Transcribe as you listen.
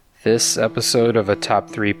This episode of a Top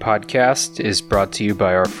 3 podcast is brought to you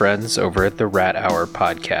by our friends over at the Rat Hour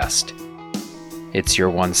podcast. It's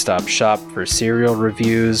your one-stop shop for serial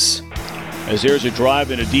reviews. As there's a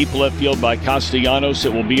drive in a deep left field by Castellanos,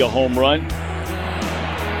 it will be a home run.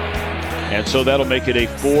 And so that'll make it a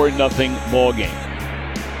 4-0 ball game.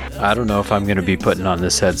 I don't know if I'm going to be putting on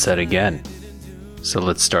this headset again. So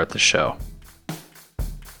let's start the show.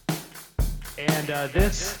 And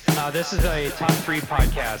this is a top 3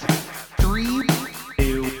 podcast. 3,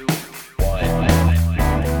 2, 1.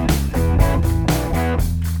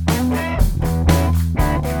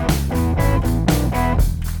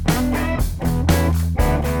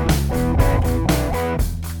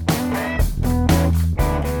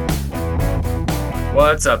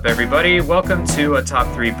 What's up, everybody? Welcome to a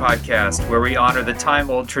Top 3 podcast, where we honor the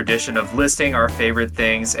time-old tradition of listing our favorite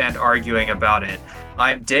things and arguing about it.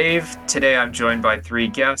 I'm Dave. Today I'm joined by 3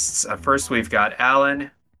 guests. First, we've got Alan.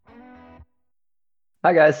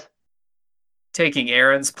 Hi, guys. Taking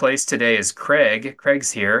Aaron's place today is Craig. Craig's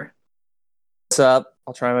here. What's up?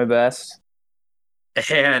 I'll try my best.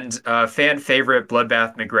 And fan favorite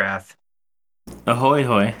Bloodbath McGrath. Ahoy,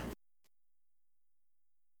 hoy.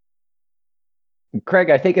 Craig,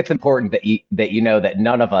 I think it's important that you know that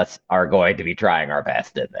none of us are going to be trying our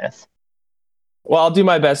best in this. Well, I'll do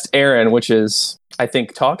my best, Aaron, which is, I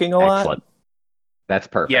think, talking a lot. Excellent. That's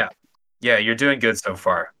perfect. Yeah, you're doing good so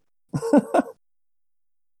far.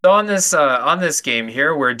 So on this game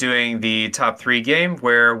here, we're doing the top 3 game,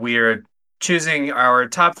 where we are choosing our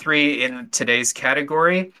top 3 in today's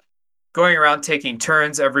category, going around taking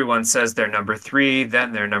turns. Everyone says their number 3,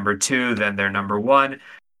 then their number 2, then their number 1,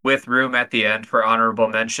 with room at the end for honorable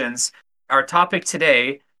mentions. Our topic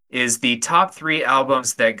today is the top 3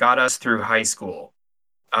 albums that got us through high school.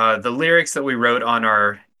 The lyrics that we wrote on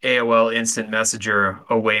our AOL Instant Messenger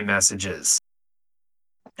away messages.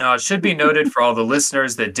 It should be noted for all the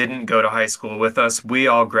listeners that didn't go to high school with us, we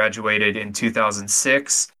all graduated in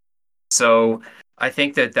 2006. So I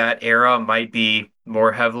think that era might be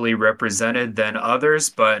more heavily represented than others,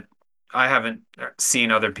 but I haven't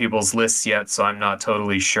seen other people's lists yet, so I'm not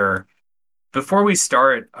totally sure. Before we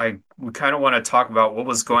start, we kind of want to talk about what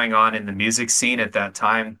was going on in the music scene at that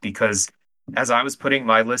time, because as I was putting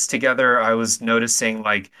my list together, I was noticing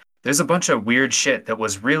there's a bunch of weird shit that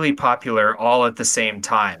was really popular all at the same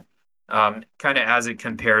time, kind of as it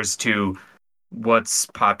compares to what's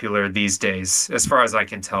popular these days. As far as I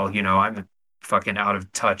can tell, I'm fucking out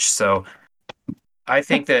of touch, so I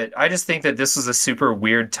just think that this was a super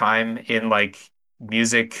weird time in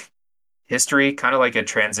music history, kind of like a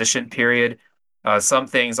transition period. Some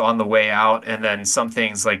things on the way out, and then some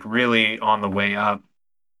things really on the way up.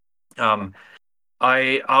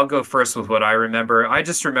 I'll go first with what I remember. I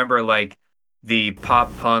just remember the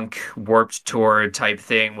pop punk Warped Tour type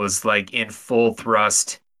thing was in full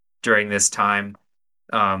thrust during this time.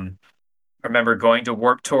 I remember going to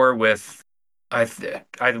Warped Tour with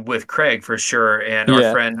with Craig for sure, and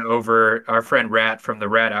our friend Rat from the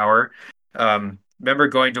Rat Hour. Remember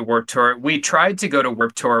going to Warped Tour. We tried to go to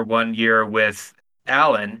Warped Tour one year with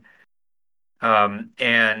Alan,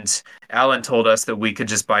 and Alan told us that we could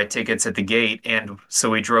just buy tickets at the gate, and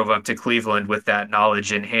so we drove up to Cleveland with that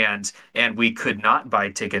knowledge in hand, and we could not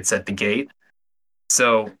buy tickets at the gate.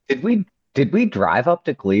 So did we drive up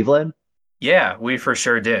to Cleveland? Yeah, we for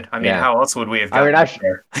sure did. I mean, how else would we have gotten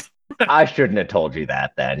there? I shouldn't have told you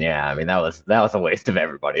that then. Yeah, I mean that was a waste of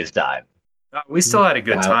everybody's time. We still had a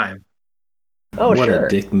good time. Oh, what sure. a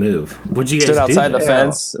dick move. What'd you guys Stood outside do? the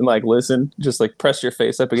fence and listen, just press your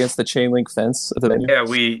face up against the chain link fence at the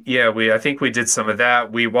venue. I think we did some of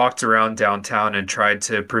that. We walked around downtown and tried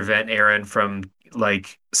to prevent Aaron from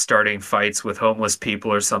starting fights with homeless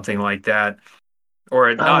people or something like that.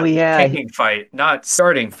 Or not not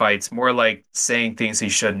starting fights, more saying things he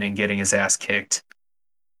shouldn't and getting his ass kicked.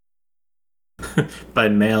 By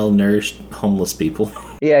malnourished homeless people.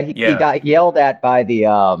 Yeah, he got yelled at by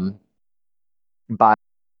the by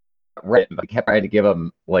Red, but kept trying to give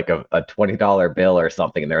him a $20 bill or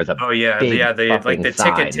something, and there was a the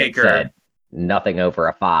ticket taker said, nothing over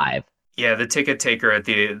a 5. Yeah, the ticket taker at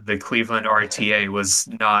the Cleveland RTA was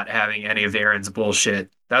not having any of Aaron's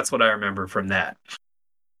bullshit. That's what I remember from that.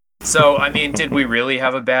 So, I mean, did we really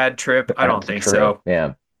have a bad trip? I don't think so.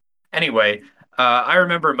 Yeah. Anyway, I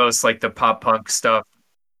remember most the pop punk stuff,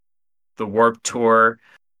 the Warped Tour.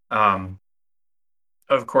 Of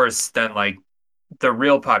course, then the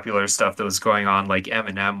real popular stuff that was going on,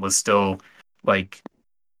 Eminem was still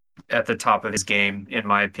at the top of his game, in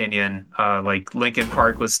my opinion. Linkin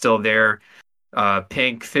Park was still there.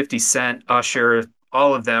 Pink, 50 Cent, Usher,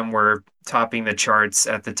 all of them were topping the charts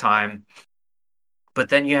at the time. But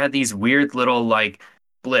then you had these weird little like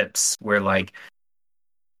blips where like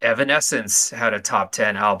Evanescence had a top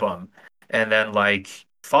 10 album, and then like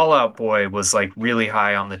Fall Out Boy was like really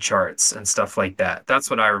high on the charts and stuff like that. That's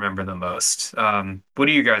what I remember the most. What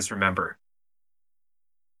do you guys remember?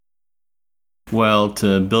 Well,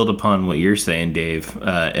 to build upon what you're saying, Dave,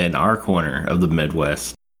 in our corner of the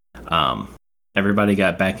Midwest, everybody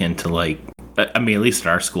got back into I mean, at least at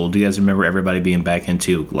our school. Do you guys remember everybody being back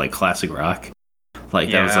into like classic rock? Like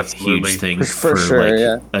that Yeah, was like absolutely. a huge thing For for sure, like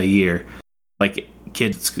yeah. a year. Like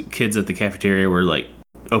kids at the cafeteria were like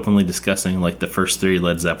openly discussing like the first three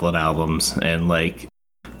Led Zeppelin albums and like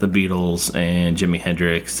the Beatles and Jimi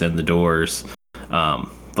Hendrix and the Doors.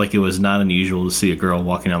 Like it was not unusual to see a girl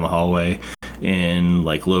walking down the hallway in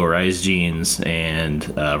like low-rise jeans and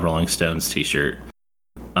Rolling Stones t-shirt.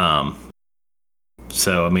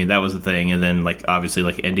 So I mean that was the thing, and then like obviously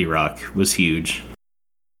like indie rock was huge.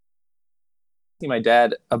 My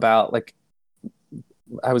dad about like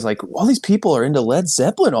I was like, all these people are into Led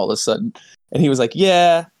Zeppelin all of a sudden, and he was like,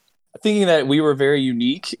 yeah, thinking that we were very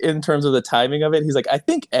unique in terms of the timing of it. He's like, I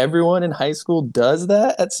think everyone in high school does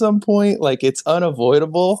that at some point, like it's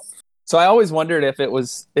unavoidable. So I always wondered if it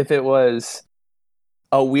was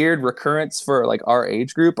a weird recurrence for like our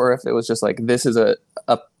age group, or if it was just like this is a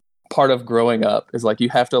part of growing up, is like you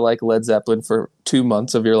have to like Led Zeppelin for 2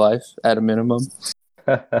 months of your life at a minimum.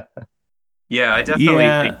 Yeah,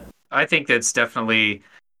 I think that's definitely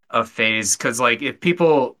a phase because like if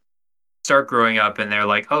people start growing up and they're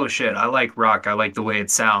like, oh shit, I like rock, I like the way it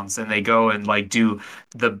sounds, and they go and like do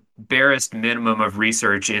the barest minimum of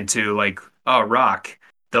research into like, oh, rock,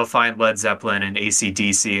 they'll find Led Zeppelin and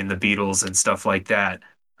AC/DC and the Beatles and stuff like that.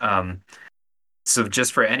 Um, so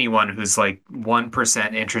just for anyone who's like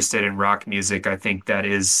 1% interested in rock music, I think that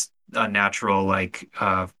is a natural like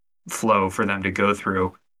flow for them to go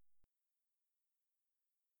through.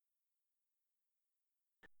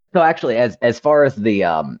 So actually, as far as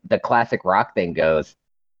the classic rock thing goes,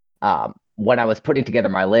 when I was putting together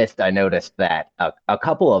my list, I noticed that a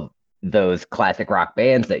couple of those classic rock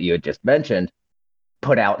bands that you had just mentioned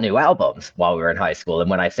put out new albums while we were in high school. And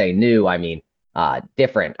when I say new, I mean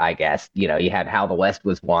different, I guess. You know, you had How the West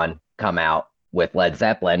Was Won come out with Led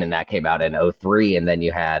Zeppelin, and that came out in '03, and then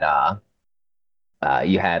you had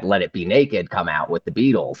Let It Be Naked come out with the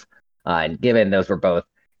Beatles. And given those were both,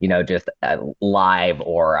 just live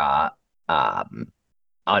or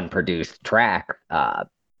unproduced track,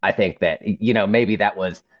 I think that, maybe that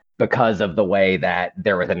was because of the way that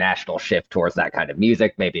there was a national shift towards that kind of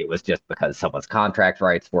music. Maybe it was just because someone's contract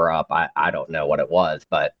rights were up. I don't know what it was,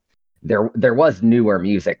 but there was newer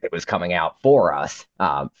music that was coming out for us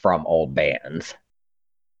from old bands.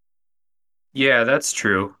 Yeah, that's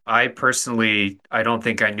true. I personally, I don't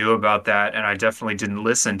think I knew about that, and I definitely didn't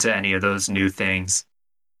listen to any of those new things.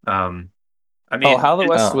 Um, I Oh, mean, How the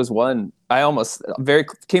West Oh, Was Won. I almost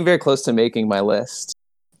came very close to making my list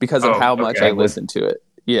because of oh, how much okay. I listened to it.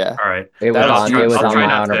 Yeah, All right. it was that was I'll on try, it was I'll on try my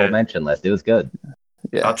not honorable to, mention list. It was good.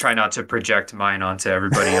 yeah. I'll try not to project mine onto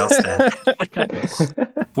everybody else then.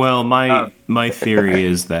 Well, Uh, my theory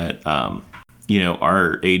is that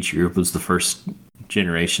our age group was the first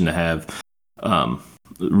generation to have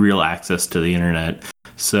real access to the internet,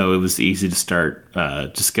 so it was easy to start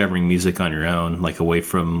discovering music on your own, like away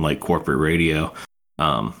from like corporate radio.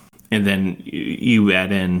 And then you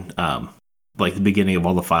add in like the beginning of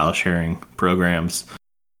all the file sharing programs,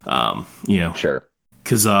 Sure.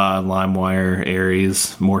 Kazaa, LimeWire,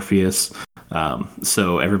 Aries, Morpheus.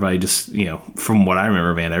 So everybody just, from what I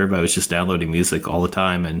remember, man, everybody was just downloading music all the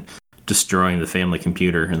time and destroying the family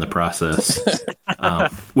computer in the process.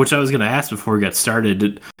 Which I was going to ask before we got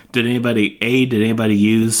started. Did anybody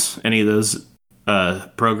use any of those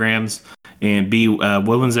programs? And B, what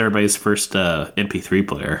was everybody's first MP3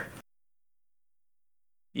 player?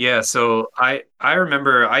 yeah, so I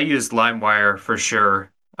remember I used LimeWire for sure.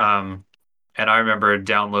 And I remember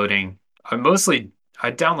downloading I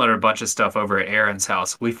downloaded a bunch of stuff over at Aaron's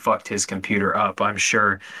house. We fucked his computer up, I'm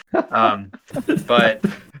sure. Um, but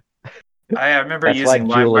I remember That's using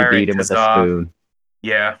like Julie LimeWire and beat him with a Kazaa. spoon.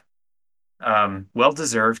 Yeah. Well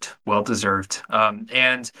deserved. Well deserved.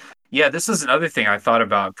 And yeah, this is another thing I thought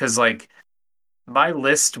about because like my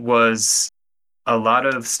list was a lot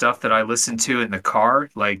of stuff that I listened to in the car,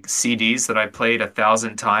 like CDs that I played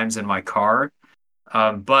 1,000 times in my car.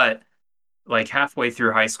 But like halfway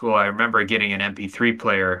through high school, I remember getting an MP3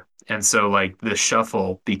 player. And so like the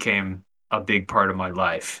shuffle became a big part of my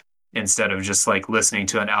life instead of just like listening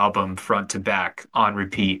to an album front to back on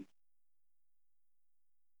repeat.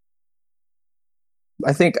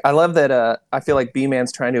 I think I love that. I feel like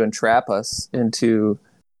B-Man's trying to entrap us into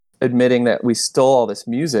admitting that we stole all this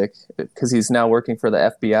music because he's now working for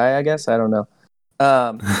the FBI, I guess. I don't know.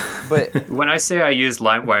 But When I say I use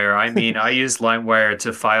LimeWire, I mean I use LimeWire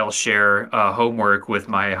to file share homework with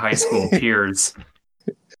my high school peers.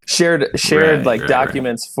 shared Right.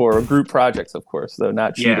 documents for group projects, of course, though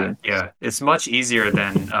not cheating. Yeah. It's much easier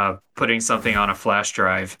than putting something on a flash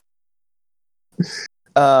drive.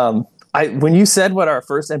 When you said what our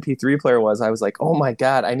first MP3 player was, I was like, oh my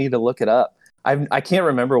God, I need to look it up. I can't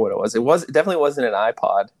remember what it was. It definitely wasn't an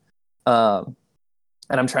iPod.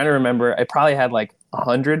 And I'm trying to remember. I probably had like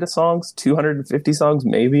 100 songs, 250 songs,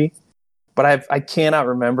 maybe. But I cannot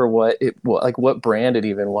remember what brand it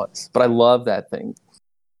even was. But I love that thing.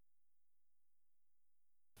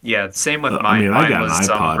 Yeah, same with I mine. mean, I Mine got an was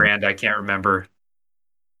some iPod. brand I can't remember.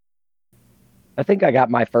 I think I got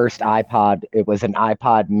my first iPod. It was an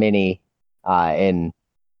iPod Mini in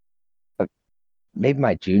maybe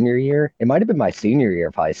my junior year. It might have been my senior year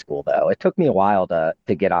of high school, though. It took me a while to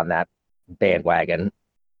get on that bandwagon.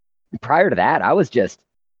 Prior to that, I was just,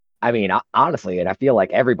 I mean, honestly, and I feel like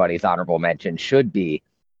everybody's honorable mention should be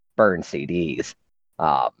burn CDs.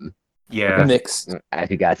 Yeah, Mixed. As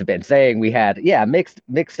you guys have been saying, we had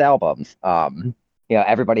mixed albums.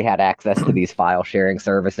 Everybody had access to these file sharing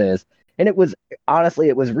services, and it was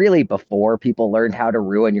really before people learned how to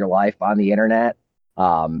ruin your life on the internet.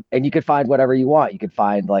 And you could find whatever you want. You could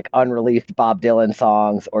find like unreleased Bob Dylan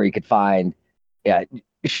songs, or you could find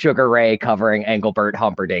Sugar Ray covering Engelbert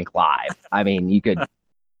Humperdinck live. I mean, you could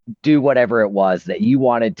do whatever it was that you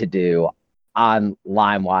wanted to do on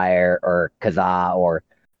LimeWire or Kazaa or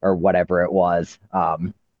whatever it was.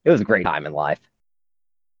 It was a great time in life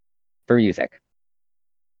for music.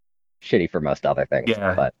 Shitty for most other things,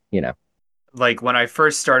 Yeah. but like when I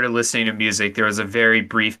first started listening to music, there was a very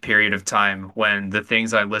brief period of time when the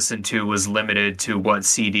things I listened to was limited to what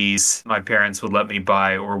CDs my parents would let me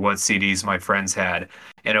buy or what CDs my friends had.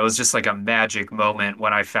 And it was just like a magic moment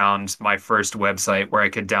when I found my first website where I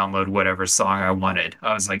could download whatever song I wanted.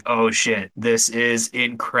 I was like, oh shit, this is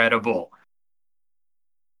incredible.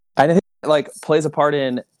 I think like plays a part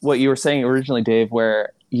in what you were saying originally, Dave,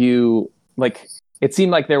 where you like it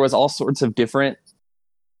seemed like there was all sorts of different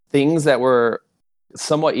things that were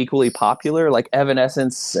somewhat equally popular, like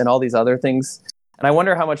Evanescence and all these other things. And I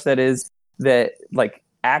wonder how much that is that like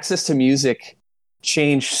access to music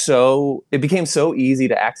changed, so it became so easy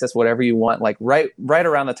to access whatever you want, like right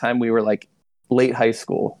around the time we were like late high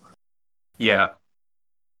school. Yeah.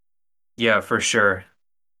 Yeah, for sure.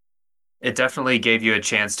 It definitely gave you a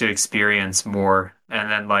chance to experience more.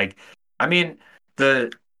 And then like, I mean,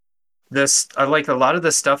 the this I like a lot of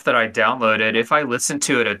the stuff that I downloaded. If I listened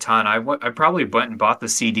to it a ton, I probably went and bought the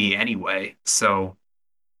CD anyway. So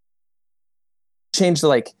Changed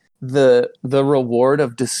like the reward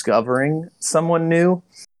of discovering someone new.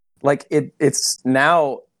 Like it's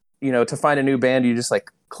now, to find a new band, you just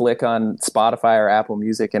like click on Spotify or Apple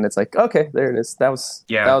Music and it's like, okay, there it is. That was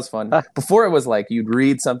fun. Before it was like you'd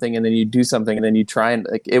read something and then you'd do something and then you try and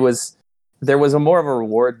like there was a more of a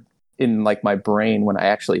reward in like my brain when I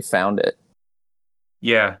actually found it.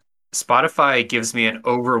 yeah, Spotify gives me an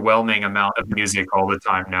overwhelming amount of music all the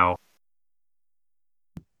time now.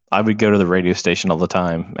 I would go to the radio station all the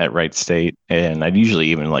time at Wright State, and I'd usually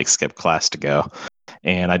even like skip class to go.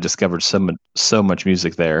 And I discovered so much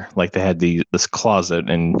music there. Like they had this closet,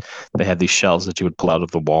 and they had these shelves that you would pull out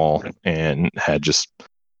of the wall, and had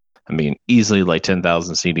easily like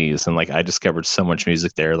 10,000 CDs. And like I discovered so much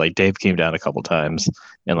music there. Like Dave came down a couple times,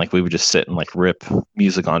 and like we would just sit and like rip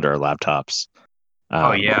music onto our laptops.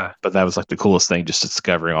 Oh yeah. But that was like the coolest thing, just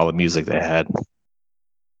discovering all the music they had.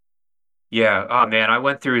 Yeah, oh man, I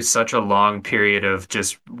went through such a long period of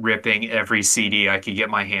just ripping every CD I could get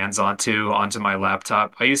my hands onto my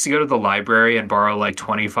laptop. I used to go to the library and borrow like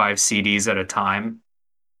 25 CDs at a time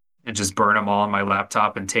and just burn them all on my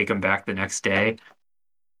laptop and take them back the next day.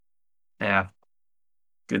 Yeah,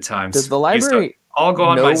 good times. Does the Used to library all go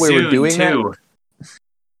on know my we were Zune doing too.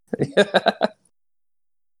 that?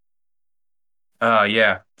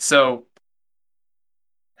 Yeah. So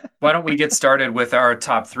why don't we get started with our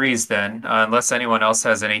top threes then? Unless anyone else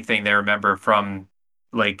has anything they remember from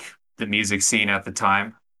like the music scene at the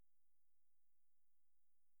time.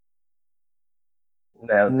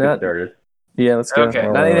 let's get started. Yeah, let's go. Okay.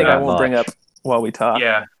 Not anything I Not won't bring much. up while we talk.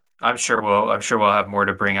 Yeah, I'm sure we'll have more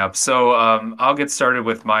to bring up. So I'll get started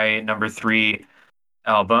with my number three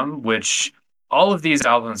album, which all of these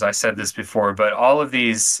albums, I said this before, but all of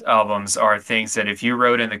these albums are things that if you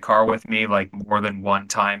rode in the car with me like more than one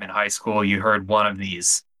time in high school, you heard one of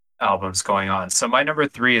these albums going on. So my number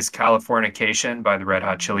three is Californication by the Red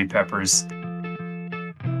Hot Chili Peppers.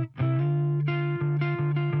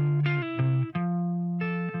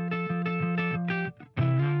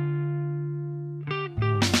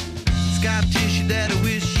 scar tissue that I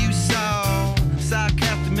wish you saw.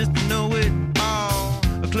 Sarcastic Mr. Know It All.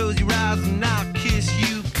 Close your eyes and I'll kiss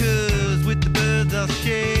you, 'cause with the birds I'll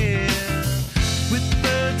share. With the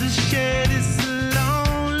birds I'll share this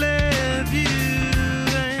lonely view.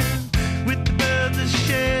 And with the birds I'll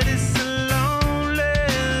share this lonely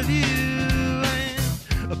view.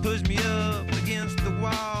 And push me up against the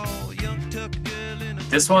wall. Young tuck girl in a...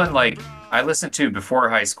 This one, like, I listened to before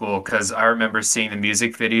high school because I remember seeing the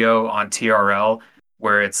music video on TRL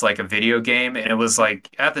where it's like a video game, and it was like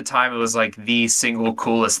at the time it was like the single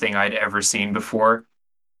coolest thing I'd ever seen before.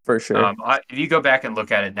 For sure. If you go back and look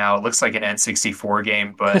at it now, it looks like an N64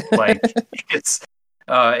 game, but like it's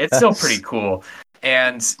still pretty cool.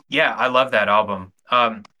 And yeah, I love that album.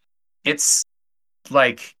 It's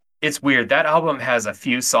like it's weird. That album has a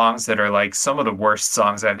few songs that are like some of the worst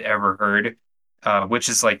songs I've ever heard. Which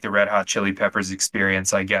is like the Red Hot Chili Peppers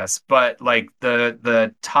experience, I guess. But like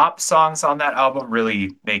the top songs on that album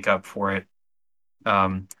really make up for it.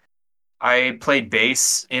 I played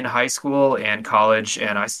bass in high school and college,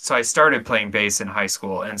 and I started playing bass in high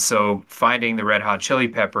school, and so finding the Red Hot Chili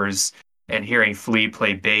Peppers and hearing Flea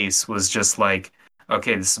play bass was just like,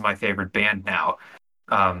 okay, this is my favorite band now.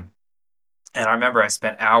 And I remember I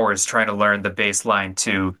spent hours trying to learn the bass line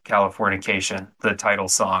to Californication, the title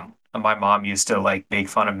song. And my mom used to like make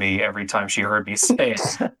fun of me every time she heard me say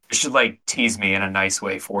it. She should like tease me in a nice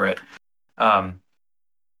way for it.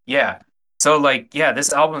 Yeah. So like, yeah,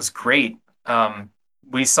 this album's great.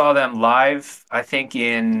 We saw them live, I think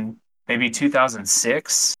in maybe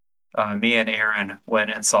 2006. Me and Aaron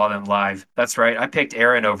went and saw them live. That's right. I picked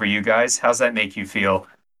Aaron over you guys. How's that make you feel?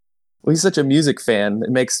 Well, he's such a music fan. It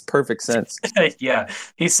makes perfect sense. Yeah,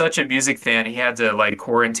 he's such a music fan. He had to like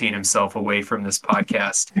quarantine himself away from this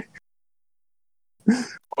podcast.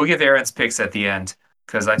 We'll give Aaron's picks at the end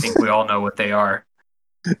because I think we all know what they are.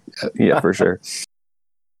 Yeah, for sure.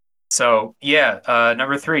 So yeah,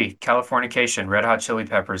 number 3, Californication, Red Hot Chili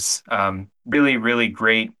Peppers. Really, really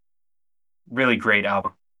great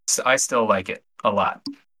album. I still like it a lot.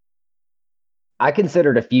 I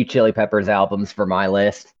considered a few Chili Peppers albums for my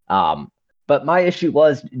list. But my issue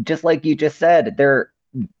was, just like you just said,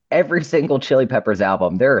 every single Chili Peppers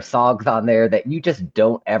album, there are songs on there that you just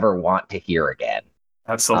don't ever want to hear again.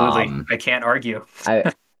 Absolutely. I can't argue.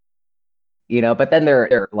 But then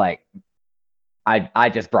they're like, I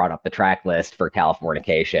just brought up the track list for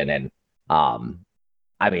Californication, and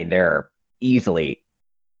I mean, there are easily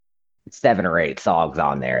 7 or 8 songs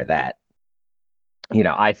on there that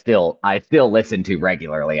I still listen to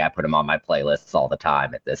regularly. I put them on my playlists all the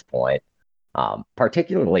time at this point.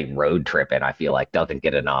 Particularly Road Trippin', I feel like doesn't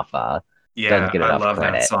get enough. I love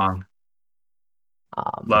credit. That song.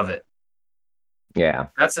 Love it. Yeah,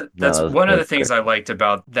 that's one of the things I liked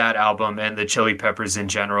about that album and the Chili Peppers in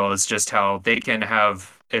general is just how they can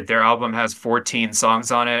have their album has 14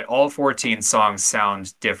 songs on it. All 14 songs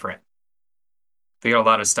sound different. They got a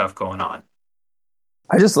lot of stuff going on.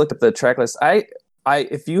 I just looked at the track list. If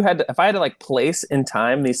I had to like place in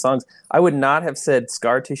time these songs, I would not have said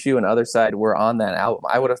Scar Tissue and Other Side were on that album.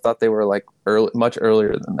 I would have thought they were like much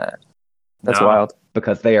earlier than that. That's wild.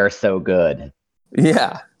 Because they are so good.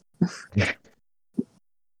 Yeah.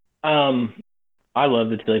 I love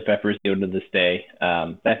the Chili Peppers even to this day.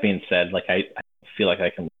 That being said, like I feel like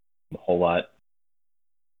I can a whole lot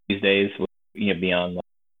these days, beyond like,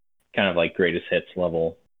 kind of like greatest hits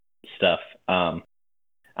level stuff. I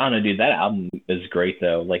don't know, dude. That album is great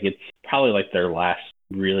though. Like it's probably like their last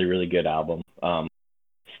really, really good album.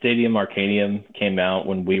 Stadium Arcadium came out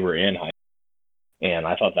when we were in high school, and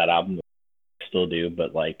I thought that album still do,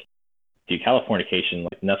 but like, dude, Californication,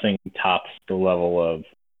 like nothing tops the level of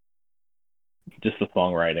just the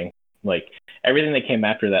songwriting. Like everything that came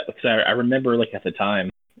after that, because I remember like at the time,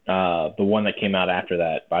 the one that came out after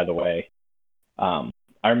that, by the way, I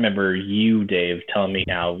remember you, Dave, telling me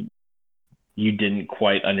how you didn't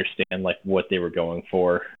quite understand like what they were going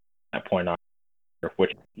for at that point on,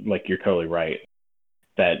 which like you're totally right.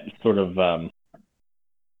 That sort of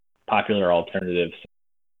popular alternatives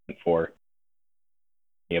for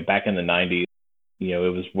back in the 90s, it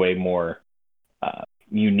was way more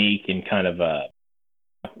unique and kind of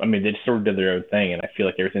they just sort of did their own thing, and I feel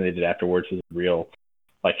like everything they did afterwards was a real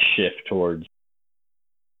like shift towards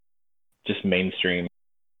just mainstream.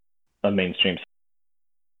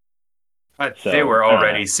 They were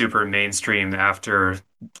already super mainstream after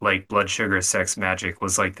like Blood Sugar Sex Magic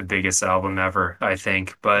was like the biggest album ever, I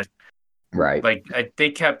think. But right, like they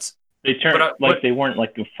turned they weren't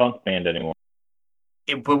like a funk band anymore.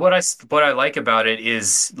 But what I like about it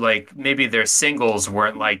is like maybe their singles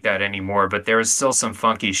weren't like that anymore, but there was still some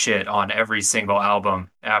funky shit on every single album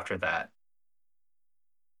after that.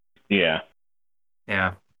 Yeah.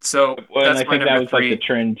 Yeah. So Well, and that's I my think that number was like the three.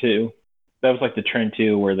 trend too. That was like the trend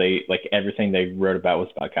too, where they like everything they wrote about was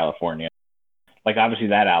about California. Like obviously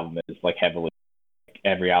that album is like heavily like,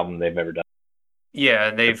 every album they've ever done. Yeah,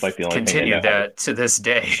 and It's they've like the only thing they know continued how to. that to this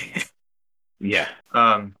day. Yeah.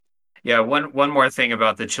 Yeah, one more thing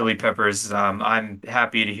about the Chili Peppers. I'm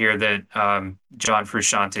happy to hear that John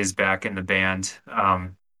Frusciante is back in the band.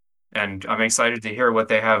 And I'm excited to hear what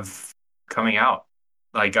they have coming out.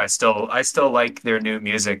 Like I still like their new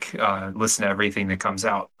music, listen to everything that comes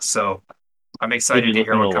out. So I'm Did excited you to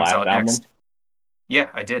hear listen to what the comes last out album? next. Yeah,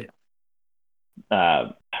 I did.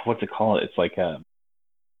 What's it called? It's like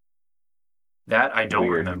That I don't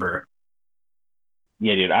weird. remember.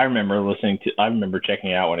 Yeah, dude. I remember checking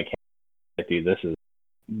it out when it came. Like, dude, this is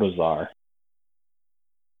bizarre.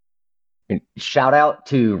 Shout out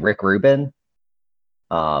to Rick Rubin,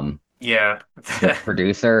 um, Yeah. the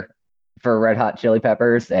producer for Red Hot Chili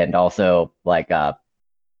Peppers, and also like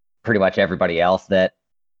pretty much everybody else that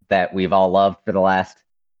we've all loved for the last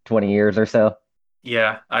 20 years or so.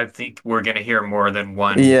 Yeah, I think we're going to hear more than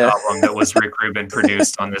one Yeah. album that was Rick Rubin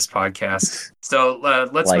produced on this podcast. So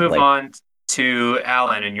let's move Likely. on to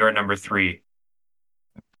Alan and your number three.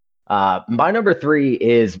 My number three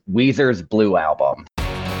is Weezer's Blue album.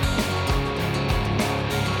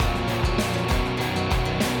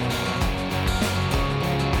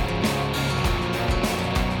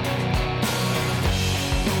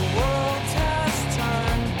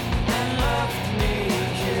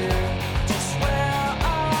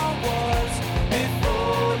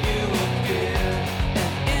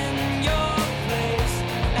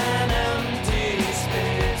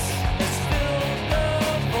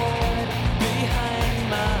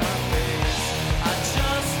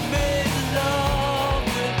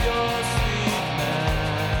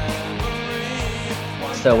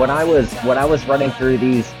 So when I was running through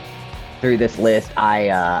this list,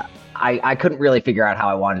 I couldn't really figure out how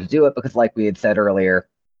I wanted to do it because, like we had said earlier,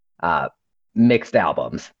 mixed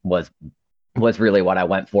albums was really what I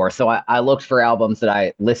went for. So I looked for albums that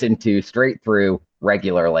I listened to straight through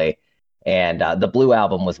regularly, and the Blue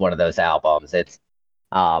album was one of those albums. It's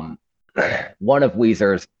one of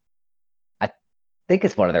Weezer's, I think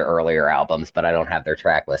it's one of their earlier albums, but I don't have their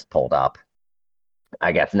track list pulled up.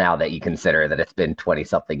 I guess now that you consider that it's been 20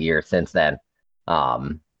 something years since then,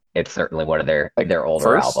 it's certainly one of their older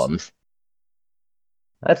first? albums.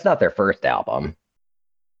 That's not their first album.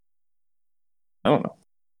 I don't know.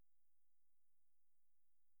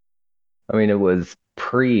 I mean, it was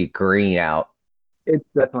pre-Green out. It's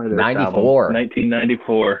definitely their 94.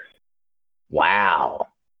 1994. Wow.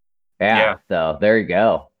 Yeah, Yeah. so there you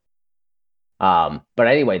go. But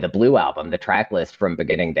anyway, the Blue album, the track list from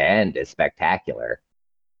beginning to end is spectacular.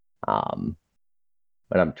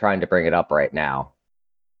 But I'm trying to bring it up right now.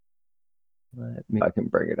 Let me, I can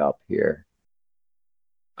bring it up here.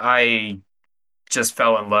 I just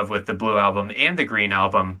fell in love with the Blue album and the Green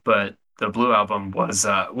album, but the Blue album was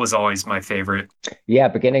always my favorite. Yeah,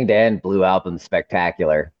 beginning to end, Blue album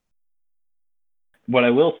spectacular. What I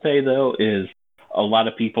will say though is a lot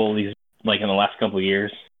of people these like in the last couple of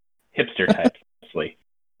years, hipster types mostly,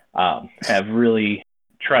 have really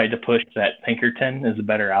tried to push that Pinkerton is a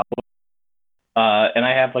better album. And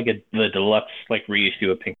I have like the deluxe like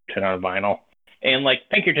reissue of Pinkerton on vinyl. And like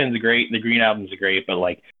Pinkerton's great, the Green album's great, but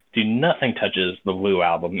like dude, nothing touches the Blue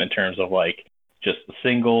album in terms of like just the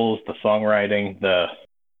singles, the songwriting, the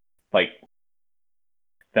like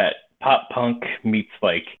that pop punk meets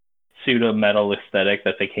like pseudo metal aesthetic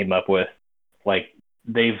that they came up with. Like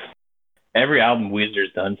every album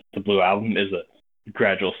Weezer's done since the Blue album is a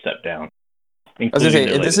gradual step down. I was gonna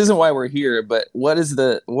say this isn't why we're here, but what is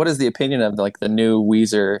the opinion of like the new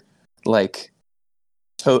Weezer like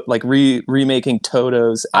remaking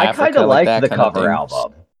Toto's I Africa, kind of like liked the that kind of cover thing?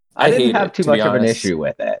 album. I didn't hate have it, too to be much of an honest. issue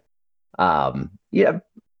with it. Yeah,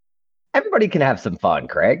 everybody can have some fun,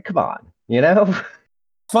 Craig. Come on, you know?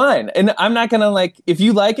 Fine, and I'm not gonna like if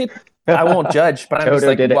you like it, I won't judge. But I'm just Toto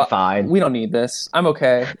like, did it well, fine. we don't need this. I'm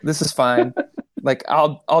okay. This is fine. Like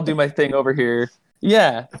I'll do my thing over here.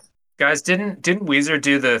 Yeah. Guys, didn't Weezer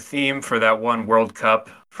do the theme for that one World Cup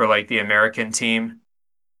for like the American team?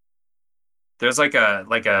 There's like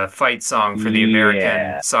a fight song for the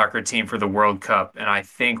American soccer team for the World Cup, and I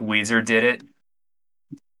think Weezer did it.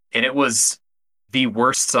 And it was the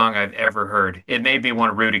worst song I've ever heard. It made me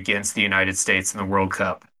want to root against the United States in the World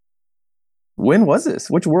Cup. When was this?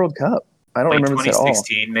 Which World Cup? I don't Like remember this at all.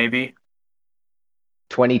 2016, maybe.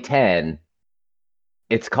 2010.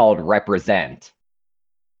 It's called Represent.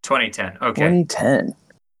 2010. Okay. 2010.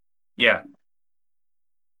 Yeah.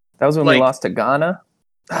 That was when we lost to Ghana.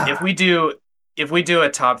 If we do if we do a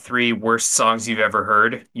top 3 worst songs you've ever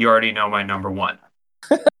heard, you already know my number 1.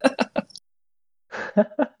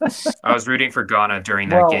 I was rooting for Ghana during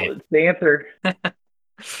that game. Well,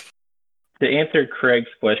 to answer Craig's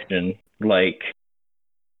question, like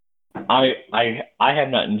I have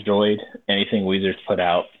not enjoyed anything Weezer's put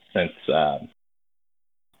out since the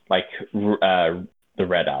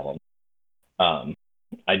Red album.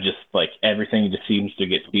 I just like everything just seems to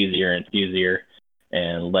get cheesier and cheesier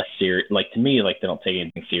and less serious. Like to me, like they don't take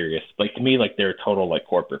anything serious. Like to me, like they're a total like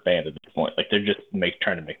corporate band at this point. Like they're just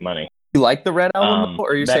trying to make money. You like the Red album,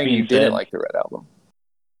 or are you saying you didn't like the Red album?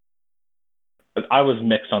 I was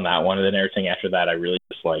mixed on that one, and then everything after that I really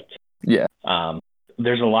disliked. Yeah.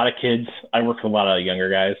 There's a lot of kids. I work with a lot of younger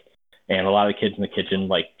guys, and a lot of kids in the kitchen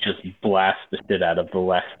like just blast the shit out of the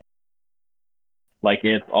left. Like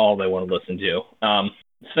it's all they want to listen to.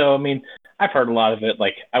 So I mean, I've heard a lot of it.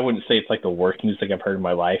 Like I wouldn't say it's like the worst music I've heard in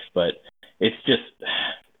my life, but it's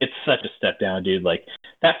such a step down, dude. Like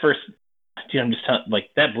that first, dude, I'm just telling, like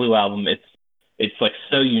that Blue album. It's like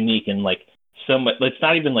so unique and like so much. It's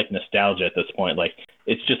not even like nostalgia at this point. Like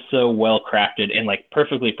it's just so well crafted and like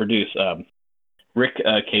perfectly produced. Rick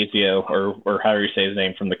Casio or however you say his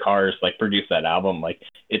name from the Cars like produced that album. Like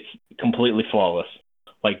it's completely flawless,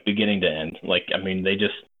 like beginning to end. Like I mean, they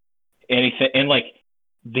just anything and like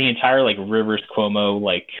the entire like Rivers Cuomo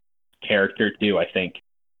like character too. I think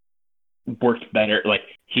worked better. Like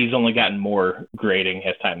he's only gotten more grading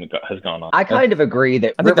as time has gone on. I kind of agree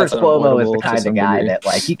that Rivers Cuomo is the kind of guy that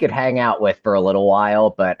like you could hang out with for a little while,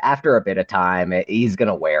 but after a bit of time, he's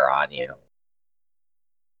gonna wear on you.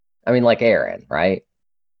 I mean, like Aaron, right?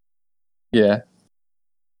 Yeah.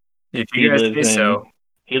 If you guys say so.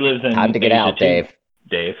 He lives in time to get out, too.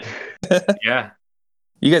 Dave. Yeah.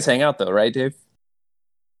 You guys hang out though, right, Dave?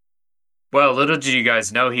 Well, little did you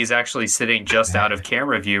guys know he's actually sitting just out of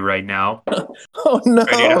camera view right now. Oh no!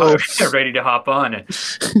 Ready to hop on.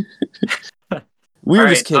 We were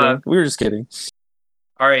just kidding. We were just kidding.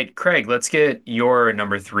 All right, Craig, let's get your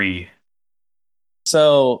number 3.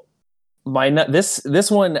 So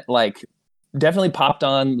this one like definitely popped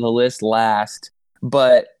on the list last,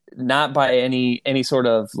 but not by any sort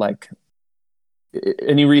of like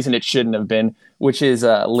any reason it shouldn't have been, which is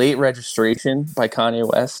Late Registration by Kanye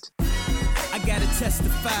West. I gotta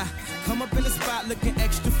testify, come up in the spot looking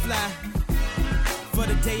extra fly. For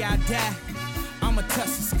the day I die, I'ma touch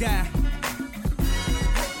the sky.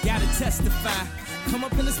 Gotta testify, come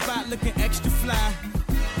up in the spot looking extra fly.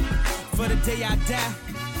 For the day I die,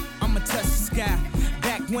 I'ma touch the sky.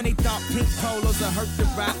 Back when they thought pink polos would hurt the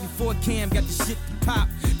rock, before Cam got the shit to pop,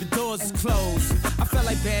 the doors is closed. I felt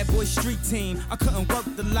like Bad Boy Street Team, I couldn't work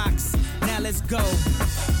the locks. Now let's go,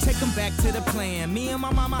 take them back to the plan. Me and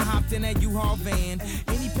my mama hopped in that U-Haul van.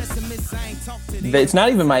 Any pessimists, I ain't talk to them. It's not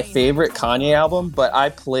even my favorite Kanye album, but I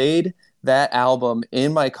played that album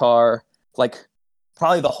in my car like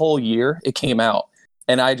probably the whole year it came out.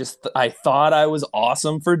 And I thought I was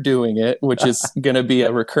awesome for doing it, which is going to be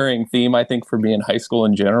a recurring theme, I think, for me in high school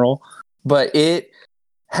in general. But it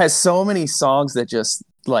has so many songs that just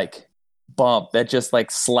like bump, that just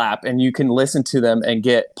like slap, and you can listen to them and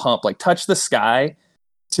get pumped. Like Touch the Sky,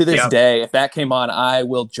 to this day, if that came on, I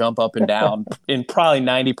will jump up and down in probably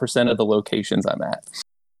 90% of the locations I'm at.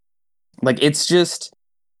 Like it's just,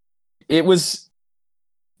 it was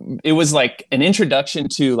like an introduction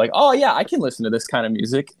to like, oh yeah, I can listen to this kind of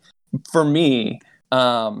music for me.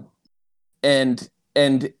 And I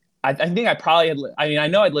think I probably had, I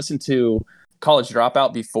know I'd listened to College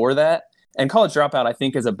Dropout before that, and College Dropout I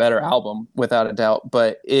think is a better album without a doubt,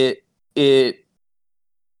 but I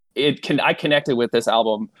connected with this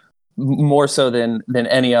album more so than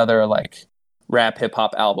any other like rap hip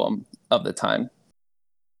hop album of the time.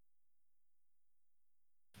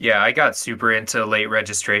 Yeah, I got super into Late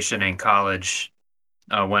Registration in college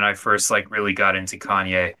when I first like really got into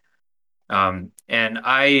Kanye. And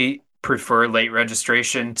I prefer Late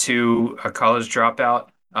Registration to a College Dropout.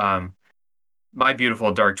 My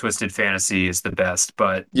Beautiful Dark Twisted Fantasy is the best,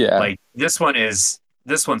 but yeah, like this one's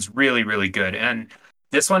really, really good. And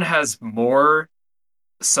this one has more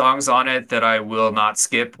songs on it that I will not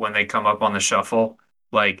skip when they come up on the shuffle.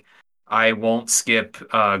 Like I won't skip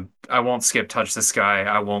Touch the Sky.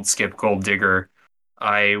 I won't skip Gold Digger.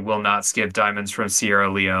 I will not skip Diamonds from Sierra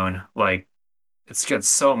Leone. Like it's got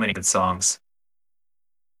so many good songs.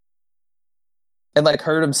 And like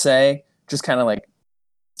Heard 'Em Say, just kind of like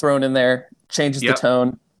thrown in there, changes the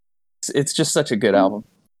tone. It's just such a good album.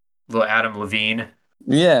 Little Adam Levine.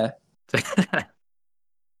 Yeah.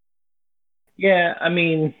 Yeah, I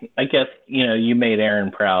mean, I guess, you made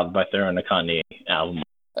Aaron proud by throwing a Kanye album.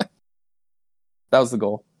 That was the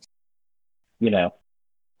goal. you know,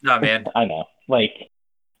 No, man. I know. Like,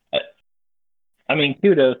 I mean,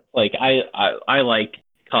 kudos. Like, I like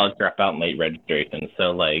college dropout and late registration.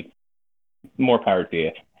 So, like, more power to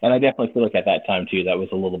you. And I definitely feel like at that time, too, that was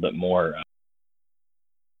a little bit more,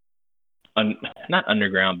 not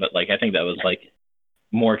underground, but, like, I think that was, like,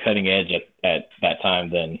 more cutting edge at that time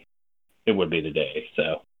than it would be today.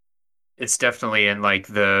 So, It's definitely in like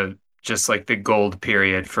the just like the gold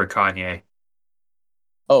period for Kanye.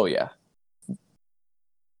 Oh yeah.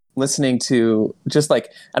 Listening to just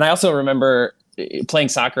like, and I also remember playing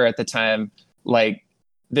soccer at the time. Like,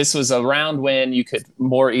 this was around when you could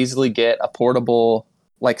more easily get a portable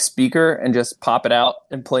like speaker and just pop it out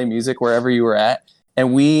and play music wherever you were at.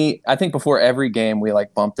 And I think before every game, we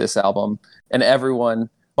like bumped this album, and everyone,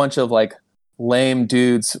 bunch of like lame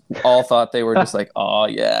dudes, all thought they were just like, oh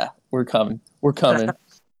yeah, we're coming.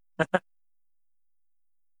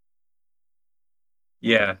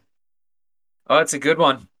 Yeah. Oh, it's a good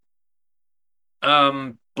one.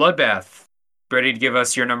 Bloodbath. Ready to give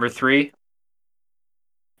us your number 3?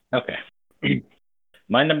 okay.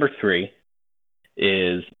 My number 3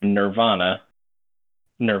 is Nirvana.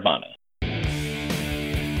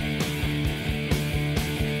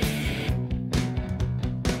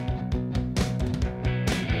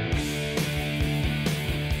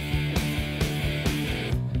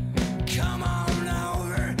 Come on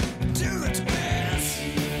over, do the twist.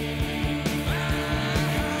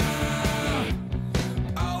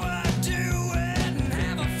 Oh, I do it and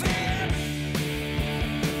have a fit.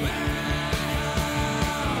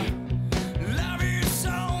 Love you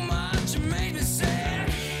so much, you made me sick.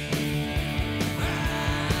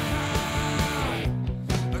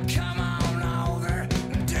 Come on over,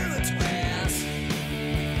 do the twist.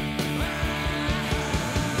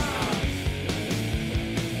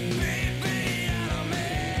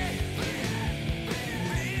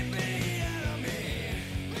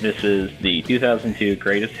 This is the 2002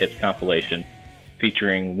 Greatest Hits compilation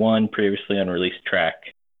featuring one previously unreleased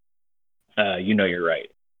track, You Know You're Right.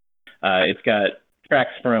 It's got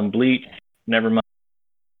tracks from Bleach, Nevermind,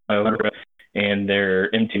 and their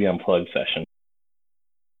MTV Unplugged session.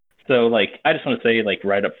 So, like, I just want to say, like,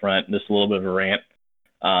 right up front, this is a little bit of a rant.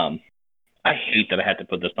 I hate that I had to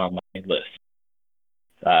put this on my list.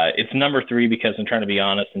 It's number 3 because I'm trying to be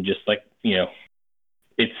honest and just, like, you know,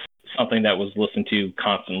 it's something that was listened to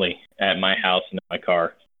constantly at my house and in my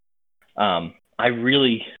car. I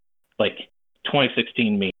really, like,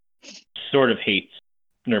 2016 me sort of hates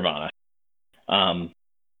Nirvana. I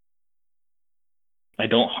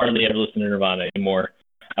don't hardly ever listen to Nirvana anymore.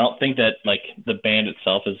 I don't think that, like, the band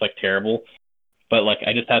itself is, like, terrible, but, like,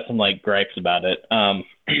 I just have some, like, gripes about it. I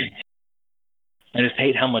just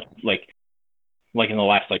hate how much, like in the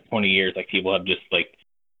last, like, 20 years, like, people have just, like,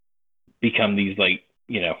 become these, like,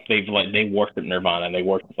 you know, they worship Nirvana and they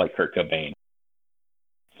worship, like, Kurt Cobain.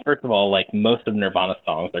 First of all, like, most of Nirvana's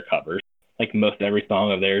songs are covers. Like, most every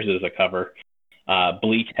song of theirs is a cover.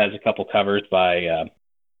 Bleach has a couple covers by,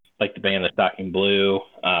 like, the band The Shocking Blue.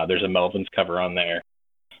 There's a Melvins cover on there.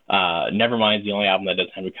 Nevermind's the only album that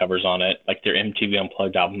doesn't have any covers on it. Like, their MTV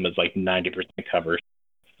Unplugged album is, like, 90% covers.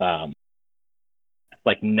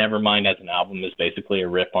 Like, Nevermind as an album is basically a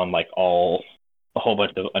rip on, like, a whole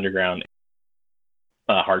bunch of underground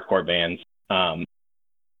hardcore bands.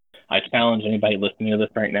 I challenge anybody listening to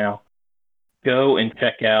this right now, go and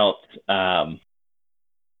check out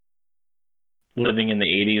Living in the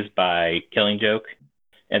 80s by Killing Joke,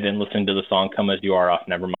 and then listen to the song Come As You Are off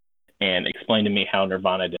Nevermind, and explain to me how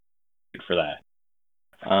Nirvana did for that.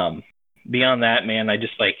 Beyond that, man, I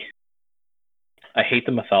just, like, I hate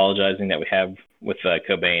the mythologizing that we have with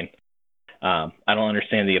Cobain. I don't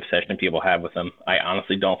understand the obsession people have with him. I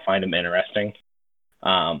honestly don't find him interesting.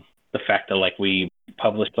 The fact that, like, we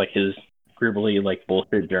published, like, his scribbly, like,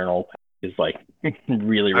 bullshit journal is, like,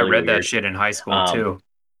 really, really I read weird. that shit in high school too.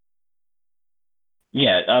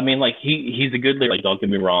 Yeah, I mean, like, he's a good lyric. Like, don't get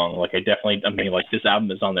me wrong. Like, I mean, like, this album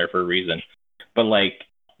is on there for a reason. But, like,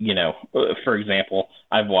 you know, for example,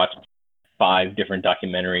 I've watched 5 different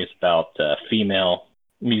documentaries about female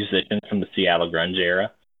musicians from the Seattle grunge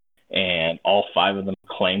era, and all 5 of them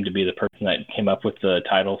claim to be the person that came up with the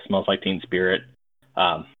title "Smells Like Teen Spirit."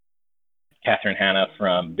 Catherine Hanna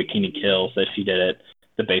from Bikini Kill says she did it.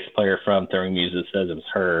 The bass player from Throwing Muses says it was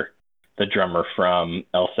her. The drummer from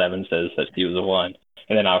L7 says that she was the one.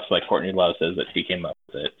 And then obviously, like, Courtney Love says that she came up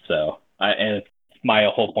with it. So, and my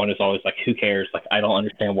whole point is always, like, who cares? Like, I don't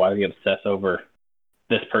understand why we obsess over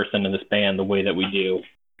this person and this band the way that we do.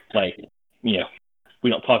 Like, you know, we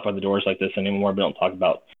don't talk about the Doors like this anymore. We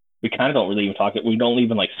kind of don't really even we don't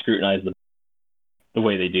even, like, scrutinize the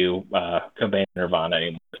way they do Cobain and Nirvana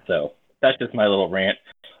anymore. So that's just my little rant.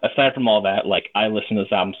 Aside from all that, like, I listened to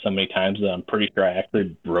this album so many times that I'm pretty sure I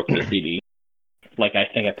actually broke the CD. Like, I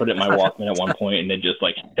think I put it in my Walkman at one point and it just,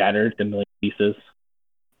 like, shattered to a million pieces.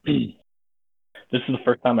 This is the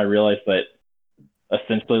first time I realized that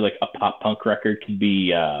essentially, like, a pop punk record could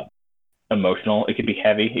be emotional. It could be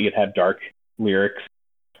heavy. It could have dark lyrics.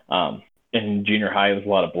 In junior high, it was a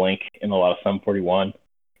lot of Blink and a lot of Sum 41.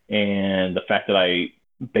 And the fact that I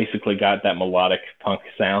basically got that melodic punk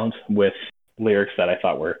sound with lyrics that I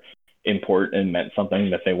thought were important and meant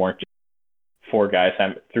something, that they weren't just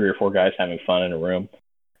three or four guys having fun in a room.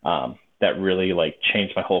 That really, like,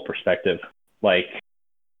 changed my whole perspective. Like,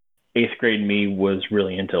 8th grade me was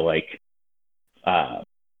really into, like,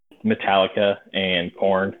 Metallica and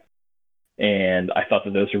Korn, and I thought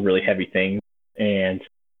that those were really heavy things. And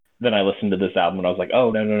then I listened to this album and I was like,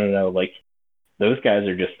 oh, no, like, those guys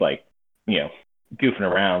are just, like, you know, goofing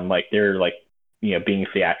around. Like, they're, like, you know, being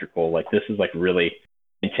theatrical. Like, this is, like, really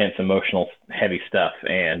intense, emotional, heavy stuff.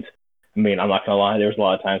 And I mean, I'm not gonna lie, there was a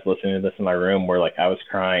lot of times listening to this in my room where, like, I was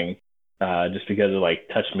crying just because it, like,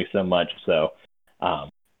 touched me so much. So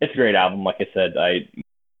it's a great album. Like I said, I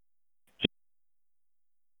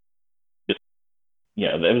just, you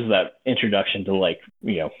know, it was that introduction to, like,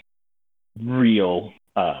 you know, real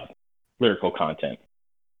lyrical content.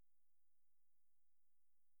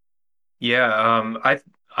 Yeah,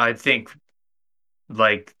 I think,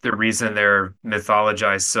 like, the reason they're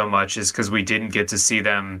mythologized so much is because we didn't get to see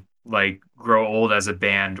them, like, grow old as a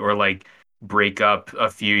band or, like, break up a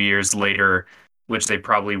few years later, which they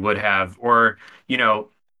probably would have, or, you know,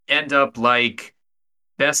 end up like,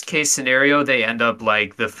 best case scenario, they end up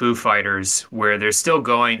like the Foo Fighters, where they're still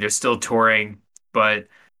going, they're still touring, but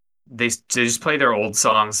they just play their old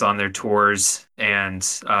songs on their tours, and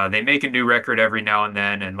they make a new record every now and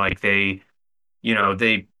then, and, like, they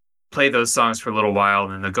play those songs for a little while,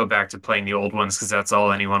 and then they'll go back to playing the old ones because that's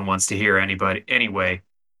all anyone wants to hear anybody anyway.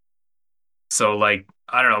 So, like,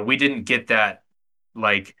 I don't know, we didn't get that,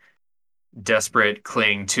 like, desperate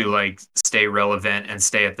cling to, like, stay relevant and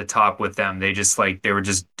stay at the top with them. They just, like, they were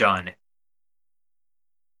just done.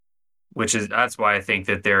 That's why I think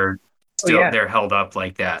that they're held up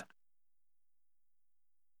like that.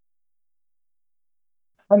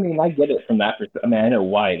 I mean, I get it from that perspective. I mean, I know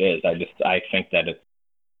why it is. I think that it's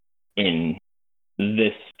in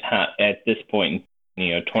this time, at this point,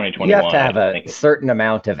 you know, 2021. You have to have a certain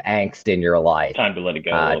amount of angst in your life time to let it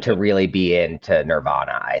go to really be into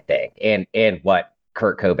Nirvana, I think, and what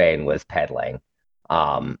Kurt Cobain was peddling.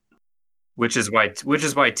 Which is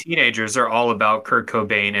why teenagers are all about Kurt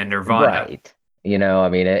Cobain and Nirvana. Right. You know, I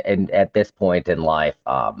mean, and at this point in life,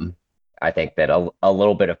 I think that a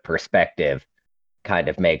little bit of perspective kind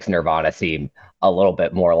of makes Nirvana seem a little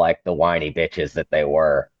bit more like the whiny bitches that they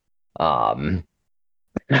were.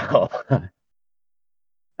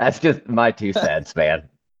 That's just my 2 cents, man.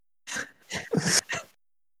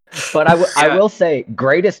 But I will say,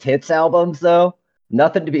 greatest hits albums, though,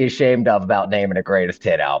 nothing to be ashamed of about naming a greatest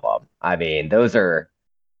hit album. I mean, those were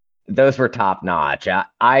top notch.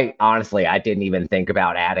 I honestly, I didn't even think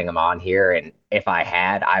about adding them on here, and if I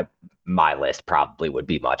had, my list probably would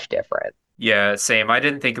be much different. Yeah, same. I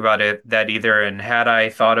didn't think about that either. And had I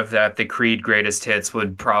thought of that, the Creed greatest hits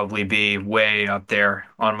would probably be way up there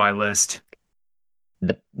on my list.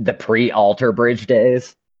 The pre-Alter Bridge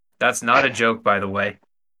days. That's not a joke, by the way.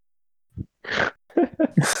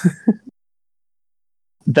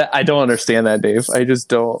 That I don't understand that, Dave. I just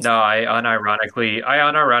don't. No, I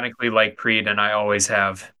unironically like Creed, and I always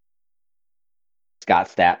have. Scott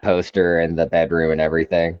Stapp poster in the bedroom and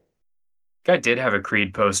everything. I did have a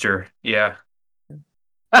Creed poster. Yeah.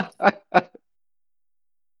 Like,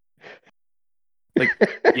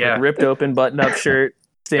 yeah, ripped open button-up shirt,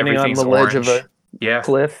 standing on the ledge of a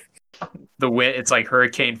cliff. The wind, it's like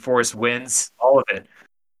hurricane force winds, all of it.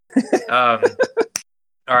 All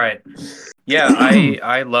right. Yeah,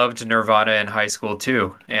 I loved Nirvana in high school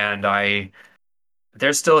too, and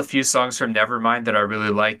there's still a few songs from Nevermind that I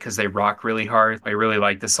really like because they rock really hard. I really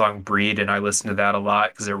like the song Breed, and I listen to that a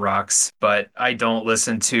lot because it rocks. But I don't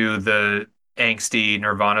listen to the angsty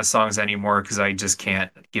Nirvana songs anymore because I just can't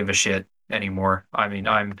give a shit anymore. I mean,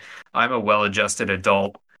 I'm a well-adjusted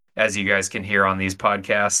adult, as you guys can hear on these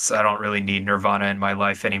podcasts. I don't really need Nirvana in my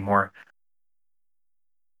life anymore.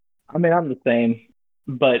 I mean, I'm the same,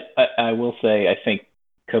 but I will say I think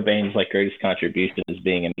Cobain's, like, greatest contribution is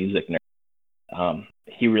being a music nerd.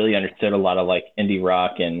 He really understood a lot of, like, indie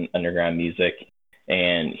rock and underground music,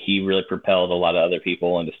 and he really propelled a lot of other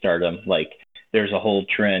people into stardom. Like, there's a whole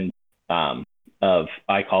trend of,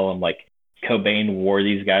 I call them, like, Cobain wore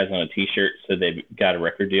these guys on a t-shirt so they got a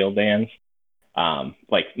record deal bands.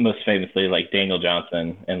 Like most famously, like Daniel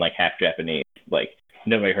Johnson and like Half Japanese. Like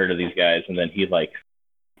nobody heard of these guys, and then he like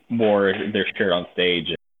wore their shirt on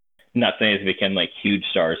stage. Not saying they became like huge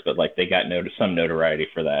stars, but like they got some notoriety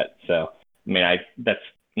for that. So I mean, that's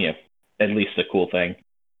at least a cool thing.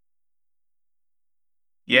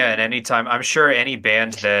 Yeah, and anytime, I'm sure any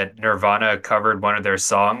band that Nirvana covered one of their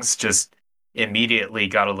songs just immediately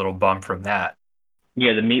got a little bump from that.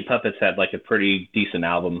 Yeah, the Meat Puppets had like a pretty decent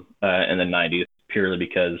album in the '90s, purely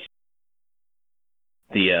because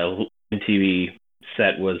the TV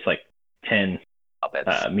set was like 10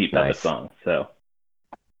 Meat Puppet songs. So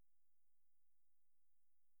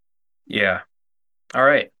yeah. All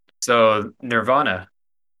right. So Nirvana.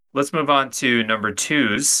 Let's move on to number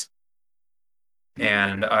twos.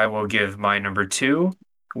 And I will give my number two,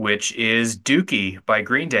 which is Dookie by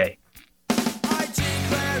Green Day.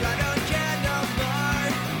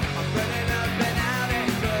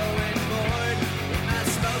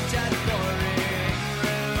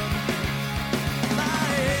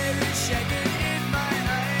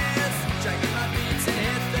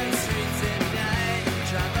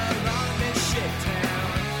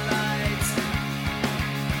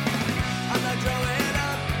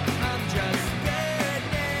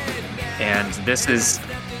 And this is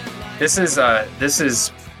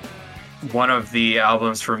one of the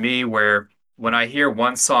albums for me where when I hear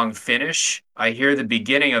one song finish, I hear the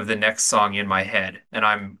beginning of the next song in my head, and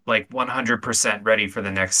I'm like 100% ready for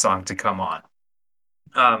the next song to come on.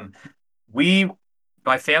 Um, we,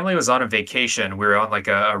 my family was on a vacation. We were on like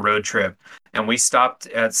a road trip, and we stopped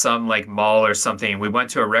at some like mall or something. We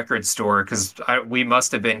went to a record store because we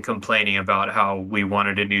must have been complaining about how we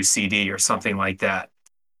wanted a new CD or something like that.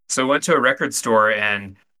 So I went to a record store,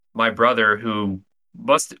 and my brother, who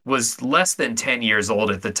was less than 10 years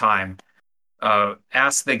old at the time,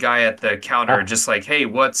 asked the guy at the counter, just like, "Hey,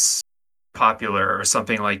 what's popular?" or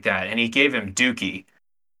something like that. And he gave him Dookie.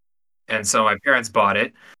 And so my parents bought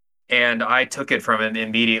it, and I took it from him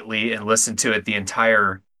immediately and listened to it the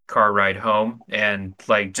entire car ride home, and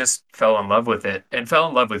like just fell in love with it and fell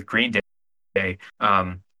in love with Green Day.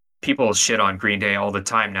 People shit on Green Day all the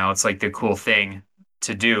time now. It's like the cool thing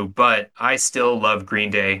to do, but I still love Green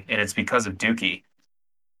Day, and it's because of Dookie.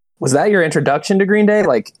 Was that your introduction to Green Day?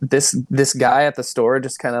 Like this guy at the store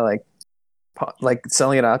just kind of like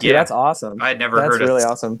selling it out to you? That's awesome. I had That's really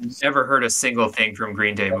awesome. Never heard a single thing from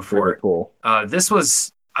Green Day before. Really cool. This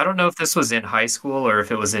was, I don't know if this was in high school or if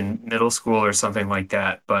it was in middle school or something like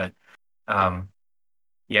that, but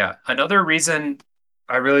yeah. Another reason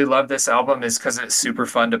I really love this album is because it's super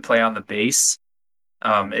fun to play on the bass.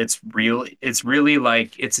 It's really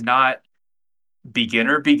like, it's not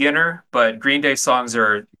beginner, but Green Day songs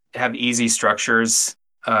have easy structures,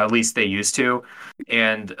 at least they used to.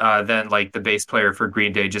 And then like the bass player for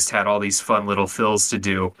Green Day just had all these fun little fills to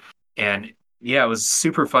do. And yeah, it was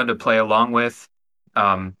super fun to play along with.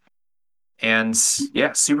 And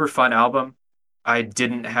yeah, super fun album.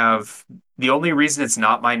 The only reason it's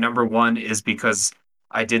not my number one is because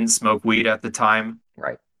I didn't smoke weed at the time.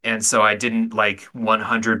 Right. And so I didn't like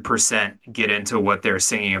 100% get into what they're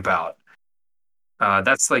singing about.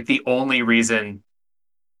 That's like the only reason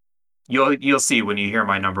you'll see when you hear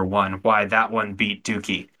my number one why that one beat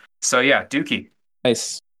Dookie. So yeah, Dookie.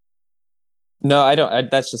 Nice. No, I don't.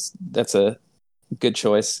 That's a good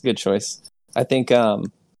choice. Good choice. I think I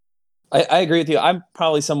agree with you. I'm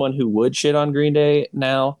probably someone who would shit on Green Day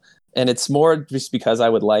now, and it's more just because I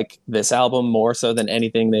would like this album more so than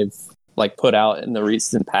anything they've like put out in the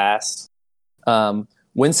recent past.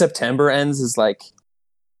 When September Ends is like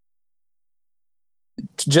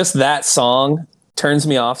just that song turns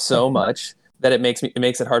me off so much that it makes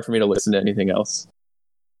it hard for me to listen to anything else.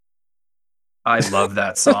 I love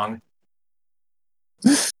that song.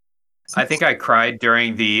 I think I cried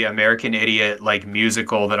during the American Idiot like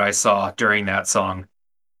musical that I saw during that song.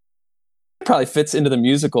 It probably fits into the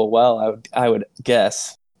musical well, I would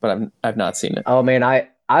guess, but I've not seen it. Oh man,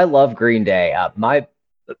 I love Green Day. My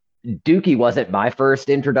Dookie wasn't my first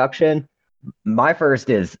introduction. My first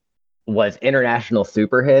was International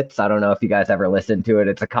Super Hits. I don't know if you guys ever listened to it.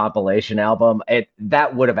 It's a compilation album.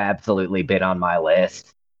 That would have absolutely been on my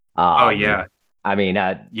list. Oh yeah. I mean,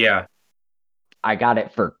 yeah. I got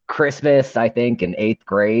it for Christmas, I think, in 8th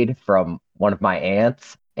grade from one of my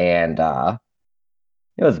aunts, and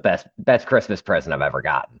it was the best Christmas present I've ever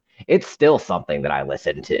gotten. It's still something that I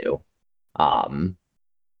listen to.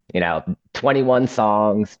 21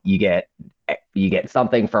 songs, you get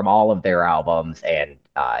something from all of their albums, and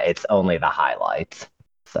it's only the highlights.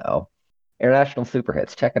 So, International Super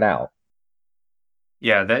Hits, check it out.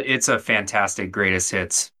 Yeah, it's a fantastic greatest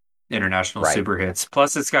hits. international Right. super hits.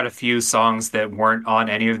 Plus, it's got a few songs that weren't on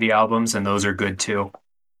any of the albums, and those are good too.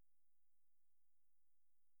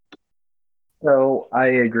 So I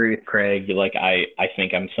agree with Craig. Like I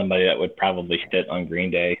think I'm somebody that would probably sit on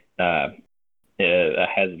Green Day ahead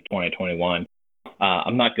of 2021.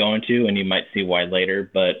 I'm not going to, and you might see why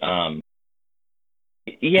later. But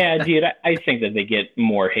yeah, dude, I think that they get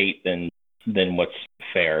more hate than what's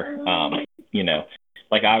fair. You know,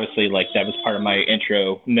 like obviously, like that was part of my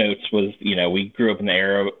intro notes. Was we grew up in the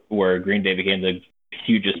era where Green Day became the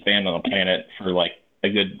hugest band on the planet for like a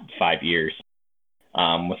good 5 years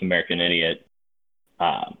with American Idiot.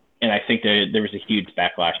 And I think there was a huge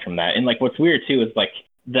backlash from that. And like what's weird too is like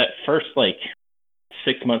that first like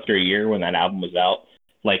 6 months or a year when that album was out,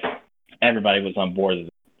 like everybody was on board.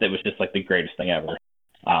 That was just like the greatest thing ever.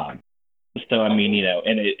 So I mean,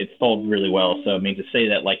 and it sold really well. So I mean, to say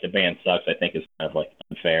that like the band sucks, I think is kind of like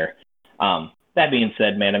unfair. That being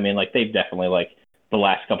said, man, I mean, like they've definitely like the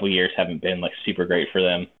last couple of years haven't been like super great for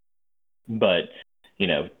them. But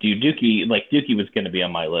Dookie was going to be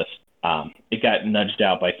on my list. It got nudged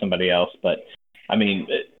out by somebody else, but I mean,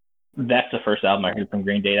 that's the first album I heard from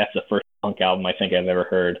Green Day. That's the first punk album I think I've ever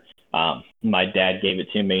heard. My dad gave it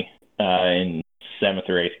to me in 7th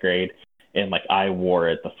or 8th grade, and like I wore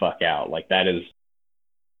it the fuck out. Like that is,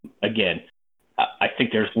 again, I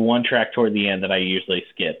think there's one track toward the end that I usually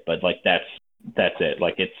skip, but like that's it.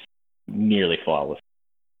 Like it's nearly flawless.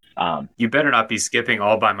 You better not be skipping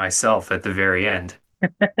All by Myself at the very end.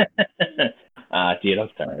 Dude, I'm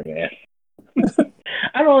sorry, man.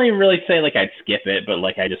 I don't even really say like I'd skip it, but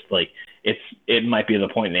like I just like it might be the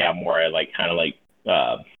point in the album where I like kind of like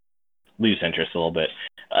lose interest a little bit.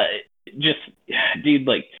 Just dude,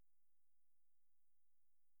 like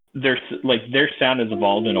their sound has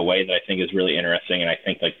evolved in a way that I think is really interesting, and I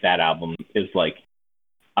think like that album is like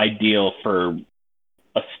ideal for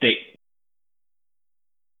a state.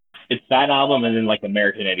 It's that album and then like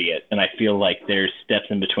American Idiot, and I feel like there's steps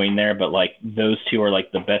in between there, but like those two are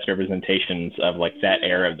like the best representations of like that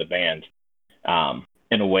era of the band,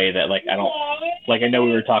 in a way that like I don't like. I know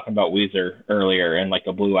we were talking about Weezer earlier and like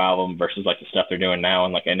a Blue album versus like the stuff they're doing now,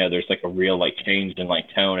 and like I know there's like a real like change in like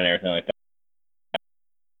tone and everything like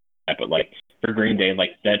that. But like for Green Day,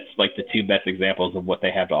 like that's like the two best examples of what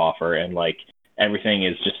they have to offer, and like everything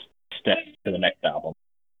is just steps to the next album.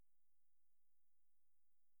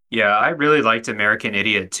 Yeah, I really liked American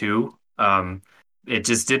Idiot too. It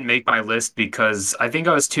just didn't make my list because I think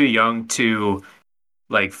I was too young to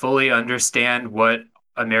like fully understand what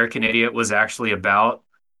American Idiot was actually about.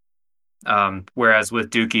 Whereas with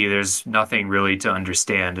Dookie, there's nothing really to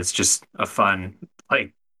understand. It's just a fun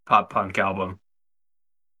like pop punk album.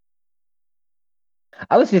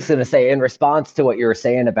 I was just going to say, in response to what you were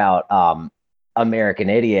saying about American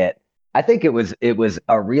Idiot, I think it was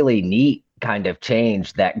a really neat kind of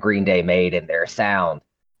change that Green Day made in their sound,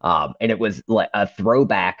 and it was like a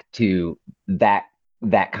throwback to that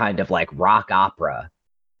kind of like rock opera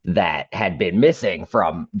that had been missing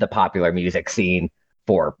from the popular music scene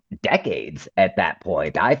for decades at that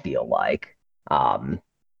point. I feel like, and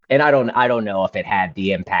I don't know if it had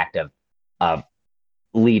the impact of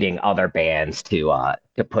leading other bands to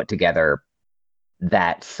put together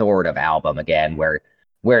that sort of album again, where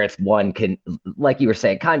it's one can, like you were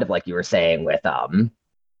saying, kind of like you were saying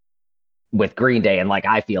with Green Day, and like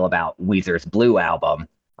I feel about Weezer's Blue album,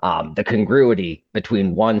 the congruity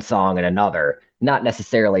between one song and another, not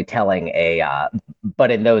necessarily telling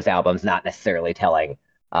but in those albums, not necessarily telling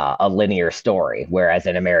a linear story. Whereas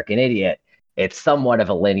in American Idiot, it's somewhat of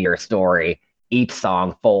a linear story. Each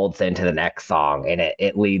song folds into the next song, and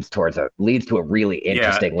it leads to a really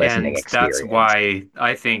interesting listening experience. That's why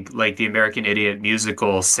I think like the American Idiot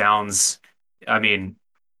musical sounds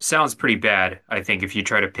pretty bad, I think, if you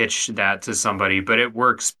try to pitch that to somebody, but it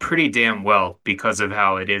works pretty damn well because of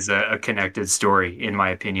how it is a connected story, in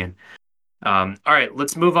my opinion. All right,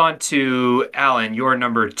 let's move on to Alan, your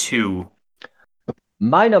number 2.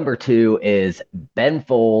 My number 2 is Ben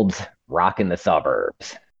Folds' Rockin' the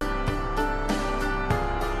Suburbs.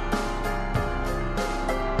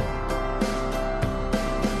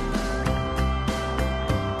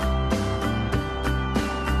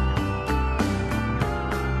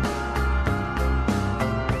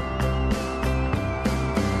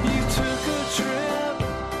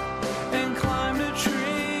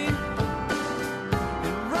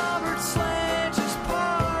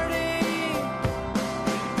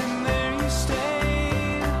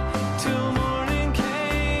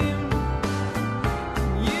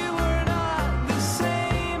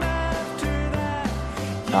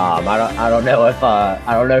 I don't know if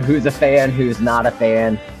I don't know who's a fan, who's not a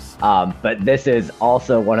fan. But this is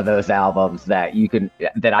also one of those albums that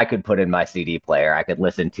I could put in my CD player. I could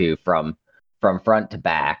listen to from front to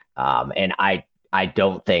back. And I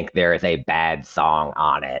don't think there is a bad song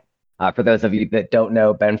on it. For those of you that don't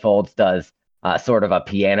know, Ben Folds does sort of a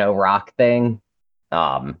piano rock thing.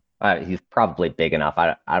 He's probably big enough.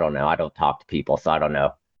 I don't know. I don't talk to people, so I don't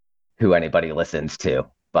know who anybody listens to.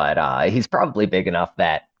 But he's probably big enough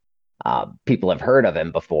that people have heard of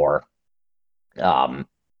him before.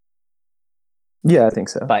 Yeah, I think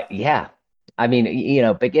so. But yeah, I mean,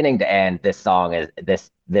 beginning to end, this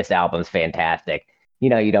album's fantastic. You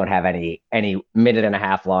don't have any minute and a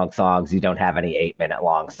half long songs. You don't have any 8 minute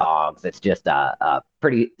long songs. It's just a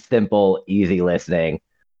pretty simple, easy listening,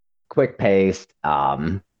 quick paced.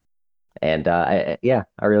 And yeah,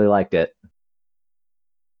 I really liked it.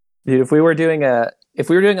 Dude, if we were doing a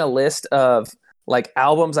list of like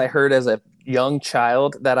albums I heard as a young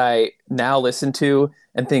child that I now listen to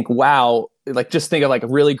and think, wow, like just think of like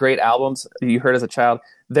really great albums you heard as a child.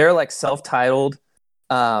 They're like self-titled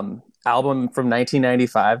album from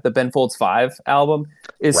 1995, the Ben Folds 5 album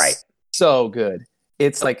is so good.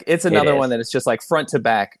 It's like it's another one that is just like front to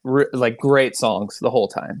back, like great songs the whole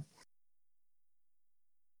time.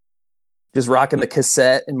 Just rocking the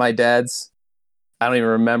cassette in my dad's, I don't even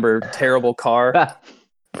remember, terrible car.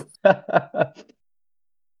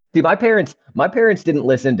 See, my parents didn't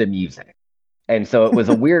listen to music. And so it was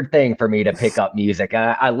a weird thing for me to pick up music.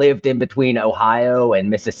 I lived in between Ohio and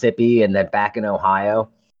Mississippi and then back in Ohio.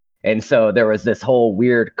 And so there was this whole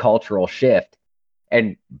weird cultural shift.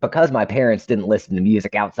 And because my parents didn't listen to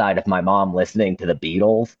music outside of my mom listening to the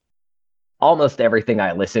Beatles, almost everything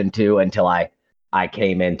I listened to until I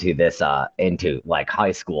came into this, into like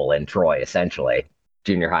high school in Troy, essentially,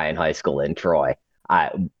 junior high and high school in Troy,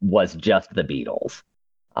 was just the Beatles.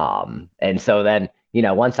 And so then,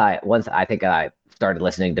 once I think I started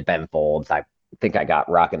listening to Ben Folds, I think I got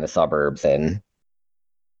Rockin' the Suburbs in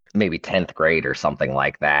maybe 10th grade or something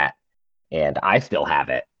like that. And I still have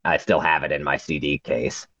it. I still have it in my CD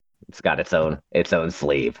case. It's got its own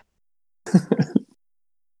sleeve.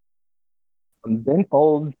 Ben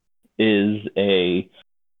Folds is a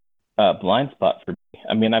blind spot for me.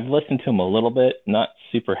 I mean, I've listened to him a little bit, not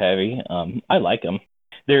super heavy. I like them.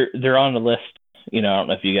 They're on the list. I don't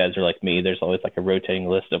know if you guys are like me. There's always like a rotating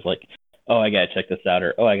list of like, oh, I gotta check this out,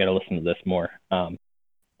 or oh, I gotta listen to this more.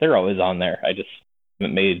 They're always on there. I just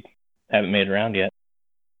haven't made it around yet.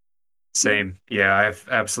 Same. Yeah, I have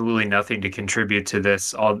absolutely nothing to contribute to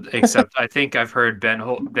this, except I think I've heard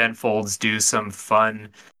Ben Folds do some fun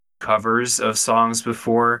covers of songs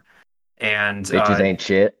before, and Bitches Ain't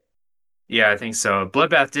Shit. Yeah, I think so.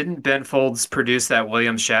 Bloodbath, didn't Ben Folds produce that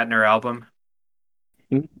William Shatner album?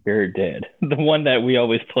 He sure did. The one that we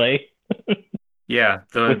always play. Yeah,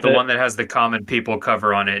 the one that has the Common People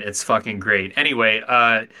cover on it. It's fucking great. Anyway,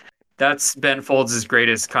 that's Ben Folds'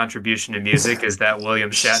 greatest contribution to music is that William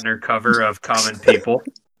Shatner cover of Common People.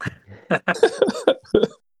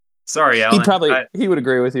 Sorry, Alan. He would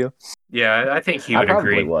agree with you. Yeah, I think he would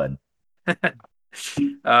agree. Would.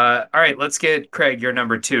 All right, let's get Craig, your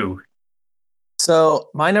number 2. So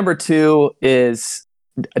my number 2 is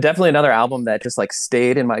definitely another album that just like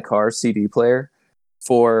stayed in my car CD player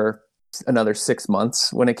for another 6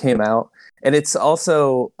 months when it came out. And it's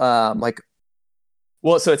also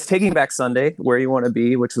so it's Taking Back Sunday, Where You Want to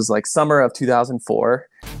Be, which was like summer of 2004.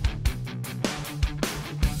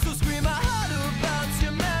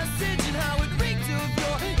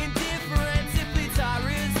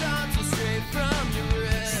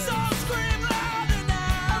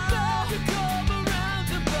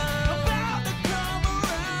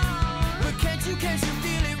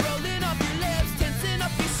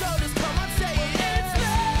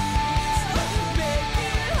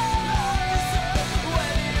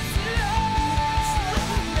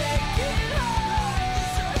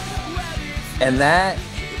 And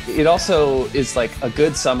it also is like a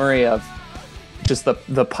good summary of just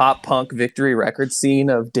the pop punk victory record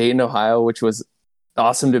scene of Dayton, Ohio, which was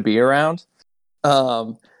awesome to be around.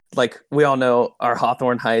 Like we all know our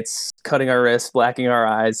Hawthorne Heights, cutting our wrists, blacking our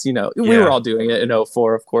eyes, we were all doing it in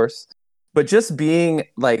 2004, of course. But just being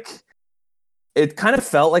like, it kind of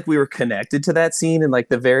felt like we were connected to that scene, and like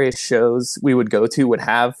the various shows we would go to would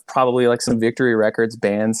have probably like some Victory Records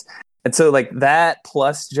bands. And so like that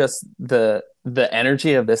plus just the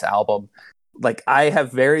energy of this album, like I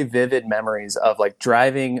have very vivid memories of like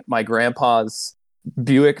driving my grandpa's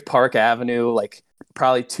Buick Park Avenue, like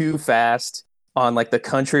probably too fast on like the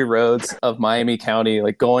country roads of Miami County,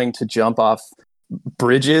 like going to jump off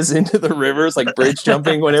bridges into the rivers, like bridge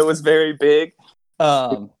jumping when it was very big.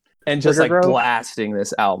 And just like blasting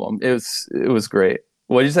this album. It was great.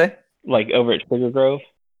 What'd you say? Like over at Sugar Grove?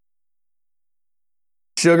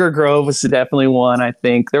 Sugar Grove was definitely one, I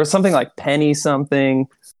think. There was something like Penny something.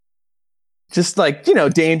 Just like,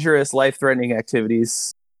 dangerous, life-threatening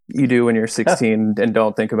activities you do when you're 16 and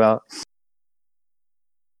don't think about.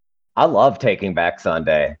 I love Taking Back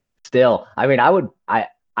Sunday. Still, I mean,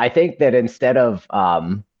 I think that instead of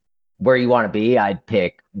Where You Want to Be, I'd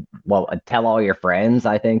pick Tell All Your Friends.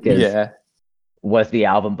 I think was the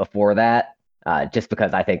album before that. Just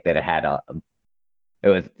because I think that it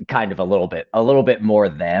was kind of a little bit more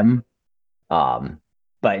them.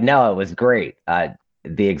 But no, it was great.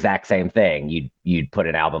 The exact same thing. You'd put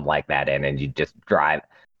an album like that in, and you'd just drive.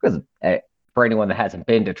 Because for anyone that hasn't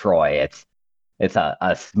been to Troy, it's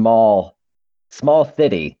a small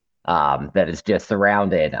city that is just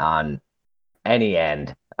surrounded on any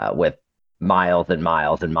end with miles and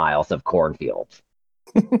miles and miles of cornfields.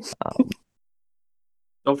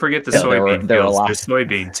 Don't forget the soybean there were fields. a lot. There's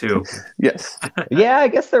soybean too. Yes. Yeah, I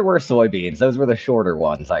guess there were soybeans. Those were the shorter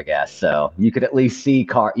ones, I guess. So you could at least see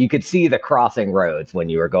you could see the crossing roads when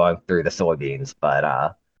you were going through the soybeans,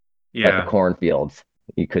 but the cornfields,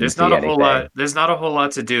 you couldn't There's see not a anything. whole lot. There's not a whole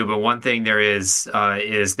lot to do, but one thing there is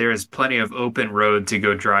there is plenty of open road to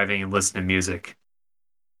go driving and listen to music.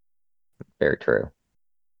 Very true.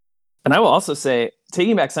 And I will also say,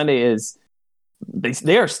 Taking Back Sunday is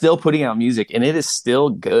they are still putting out music, and it is still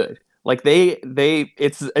good. Like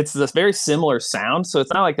it's this very similar sound, so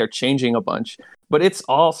it's not like they're changing a bunch, but it's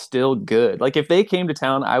all still good. Like if they came to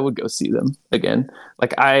town, I would go see them again.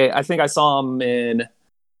 Like I think I saw them in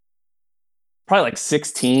probably like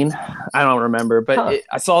 16. I don't remember, but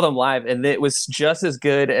I saw them live, and it was just as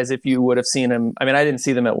good as if you would have seen them. I mean, I didn't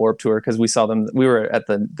see them at Warped Tour because we were at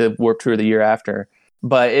the Warped Tour the year after,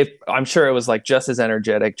 but I'm sure it was like just as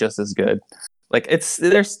energetic, just as good. Like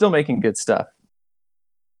they're still making good stuff.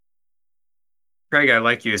 Craig, I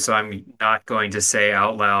like you, so I'm not going to say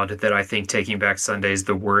out loud that I think Taking Back Sunday is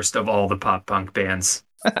the worst of all the pop punk bands.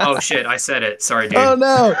 Oh shit, I said it. Sorry, dude. Oh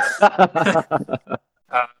no.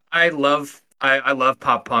 I love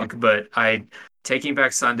pop punk, but Taking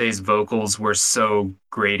Back Sunday's vocals were so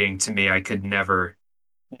grating to me. I could never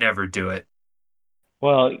do it.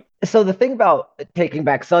 Well, so the thing about Taking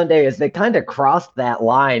Back Sunday is they kind of crossed that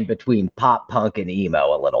line between pop punk and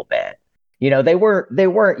emo a little bit. They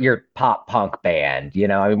weren't your pop punk band.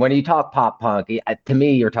 I mean, when you talk pop punk, to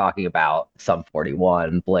me, you're talking about Sum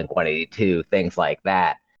 41, Blink 182, things like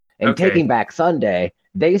that. And Okay. Taking Back Sunday,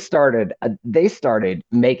 they started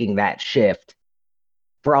making that shift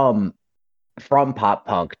from pop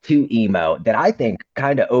punk to emo that I think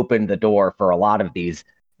kind of opened the door for a lot of these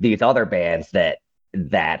other bands that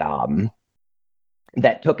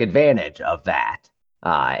took advantage of that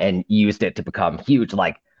and used it to become huge.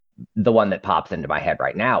 Like the one that pops into my head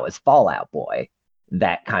right now is Fall Out Boy,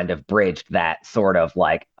 that kind of bridged that sort of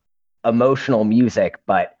like emotional music,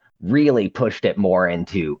 but really pushed it more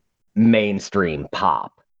into mainstream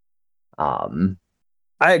pop. I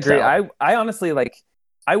agree. So- I honestly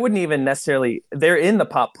I wouldn't even necessarily, they're in the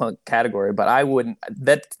pop punk category, but I wouldn't,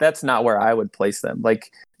 that's not where I would place them.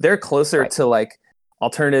 Like they're closer to like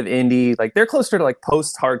alternative indie, like they're closer to like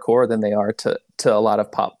post hardcore than they are to a lot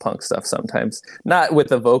of pop punk stuff sometimes. Not with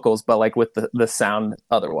the vocals, but like with the sound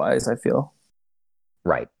otherwise, I feel.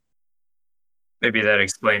 Right. Maybe that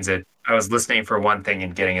explains it. I was listening for one thing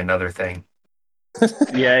and getting another thing.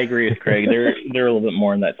 yeah, I agree with Craig. They're a little bit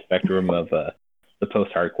more in that spectrum of the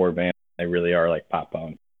post-hardcore band. They really are like pop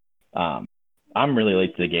punk. I'm really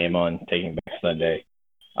late to the game on Taking Back Sunday.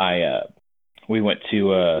 We went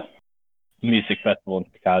to a music festival in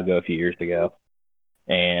Chicago a few years ago,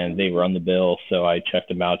 and they were on the bill, so I checked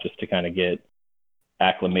them out just to kind of get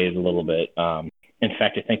acclimated a little bit. In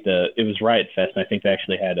fact, I think it was Riot Fest, and I think they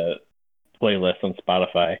actually had a playlist on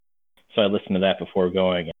Spotify, so I listened to that before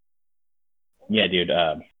going. Yeah, dude,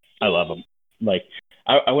 I love them. Like,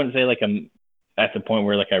 I wouldn't say like I'm at the point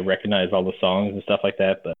where like I recognize all the songs and stuff like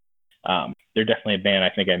that, but they're definitely a band I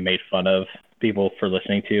think I made fun of people for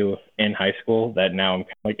listening to in high school that now I'm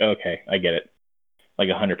like, okay, I get it. Like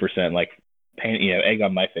 100%, like egg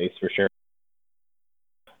on my face for sure.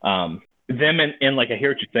 Them and like I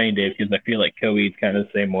hear what you're saying, Dave, because I feel like Coheed's kind of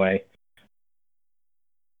the same way.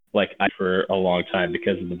 Like for a long time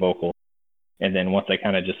because of the vocal. And then once I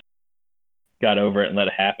kind of just got over it and let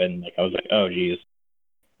it happen, like I was like, oh geez,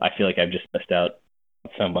 I feel like I've just missed out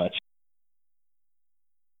so much.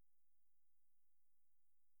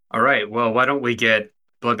 All right. Well, why don't we get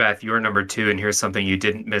Bloodbath your number 2, and here's something you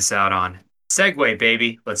didn't miss out on. Segue,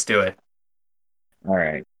 baby. Let's do it. All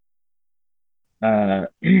right.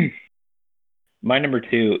 My number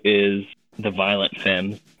 2 is The Violent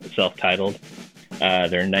Femmes, self-titled.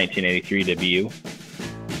 their 1983 debut.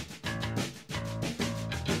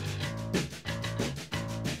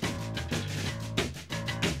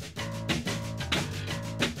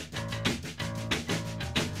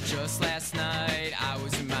 Just last night, I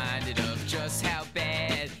was reminded of just how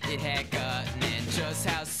bad it had gotten and just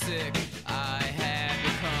how sick I had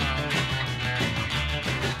become.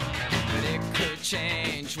 But it could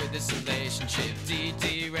change with this relationship.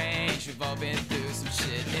 DD range, we've all been through some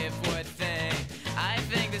shit. If what thing, I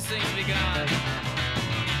think this thing's begun.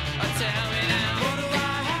 Oh, tell me now, what do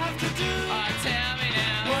I have to do? Oh, tell me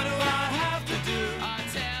now, what do I have to do? Oh,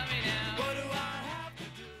 tell me now, what do I have to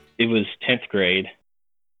do? It was 10th grade.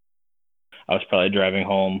 I was probably driving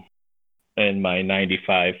home in my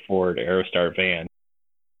 95 Ford Aerostar van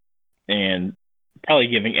and probably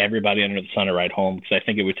giving everybody under the sun a ride home because I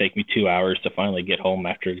think it would take me 2 hours to finally get home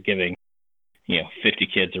after giving, 50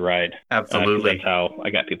 kids a ride. Absolutely. That's how I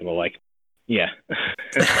got people to like, yeah.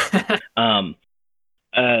 I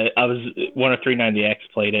was 103.90X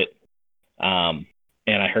played it, and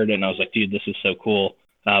I heard it and I was like, dude, this is so cool.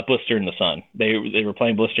 Blister in the Sun. They were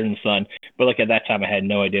playing Blister in the Sun, but like at that time I had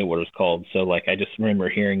no idea what it was called. So like I just remember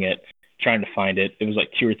hearing it, trying to find it. It was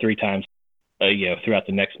like 2 or 3 times, throughout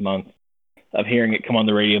the next month of hearing it come on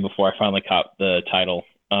the radio before I finally caught the title.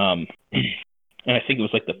 And I think it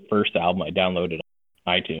was like the first album I downloaded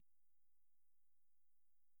on iTunes.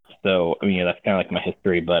 So I mean that's kind of like my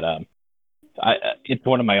history, but it's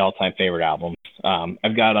one of my all-time favorite albums.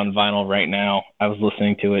 I've got it on vinyl right now. I was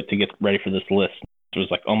listening to it to get ready for this list. It was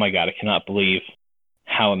like, oh my God, I cannot believe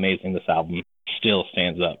how amazing this album still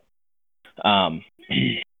stands up.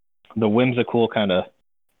 The whimsical, kind of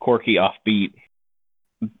quirky, offbeat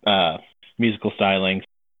musical stylings,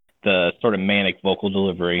 the sort of manic vocal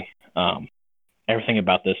delivery, everything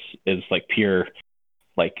about this is like pure,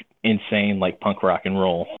 like insane, like punk rock and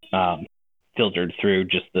roll, filtered through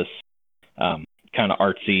just this kind of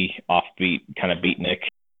artsy, offbeat, kind of beatnik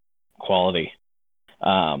quality.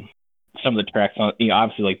 Some of the tracks on,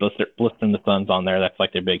 obviously like Blister in the Sun's on there. That's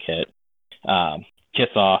like their big hit. Kiss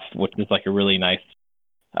Off, which is like a really nice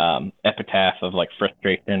epitaph of like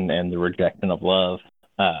frustration and the rejection of love.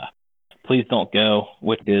 Please Don't Go,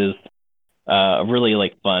 which is a really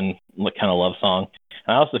like fun like kind of love song.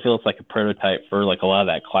 And I also feel it's like a prototype for like a lot of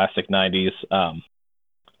that classic 90s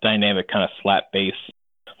dynamic kind of slap bass.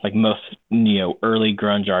 Like most, early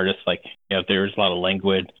grunge artists, like, there's a lot of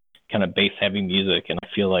languid kind of bass heavy music. And I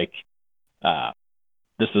feel like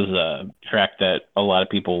this is a track that a lot of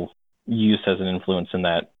people use as an influence in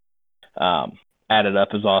that. Added Up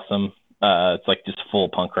is awesome. It's like just full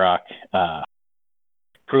punk rock.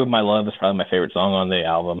 Prove My Love is probably my favorite song on the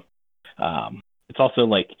album. It's also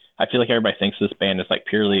like, I feel like everybody thinks this band is like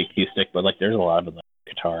purely acoustic, but like there's a lot of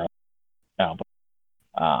guitar on the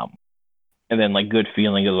album. And then like Good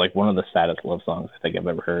Feeling is like one of the saddest love songs I think I've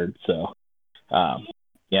ever heard. So,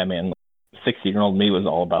 yeah, man, 16-year-old me was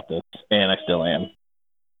all about this, and I still am.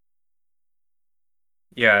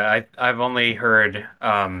 Yeah, I've only heard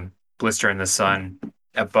Blister in the Sun,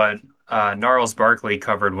 but Gnarls Barkley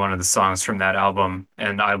covered one of the songs from that album,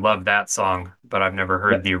 and I love that song, but I've never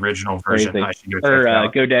heard the original version. Crazy. I should go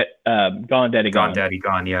check it out. Gone Daddy Gone. Gone Daddy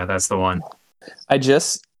Gone, yeah, that's the one. I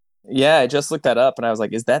just looked that up and I was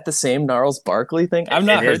like, is that the same Gnarls Barkley thing? I've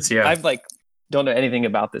not heard. Yeah. I've like don't know anything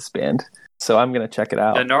about this band, so I'm gonna check it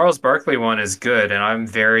out. The Gnarls Barkley one is good, and I'm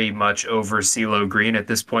very much over CeeLo Green at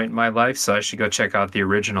this point in my life, so I should go check out the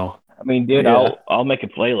original. I mean, dude, Yeah. I'll make a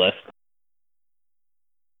playlist.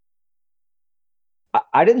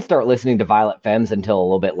 I didn't start listening to Violent Femmes until a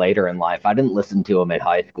little bit later in life. I didn't listen to them in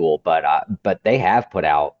high school, but they have put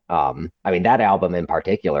out. I mean, that album in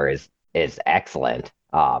particular is excellent.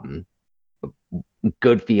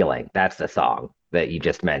 Good Feeling. That's the song that you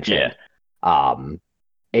just mentioned.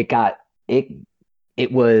 Yeah.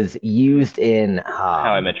 It was used in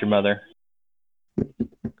How I Met Your Mother.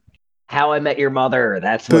 How I Met Your Mother.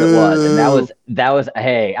 That's what it was, and that was.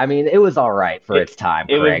 Hey, I mean, it was all right for its time.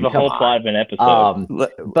 It Craig, was the come whole on. plot of an episode.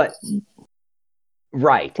 But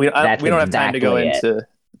right, We don't have time to go exactly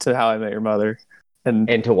into How I Met Your Mother and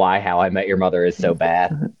into why How I Met Your Mother is so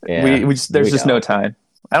bad. Yeah, we just, there's just no time.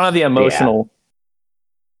 I don't have the emotional.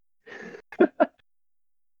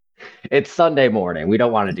 It's Sunday morning. We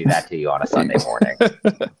don't want to do that to you on a Sunday morning.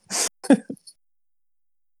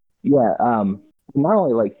 Yeah. Not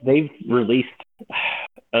only like they've released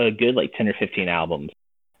a good like 10 or 15 albums.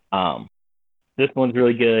 This one's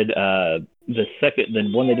really good. The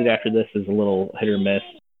one they did after this is a little hit or miss.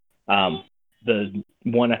 The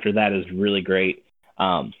one after that is really great.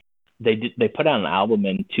 They put out an album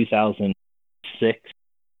in 2006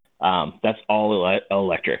 That's all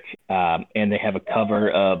electric. And they have a cover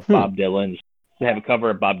of Bob Dylan's. They have a cover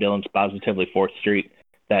of Bob Dylan's "Positively 4th Street."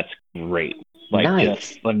 That's great. Like Nice.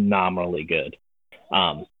 just phenomenally good.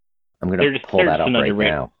 I'm gonna pull that up right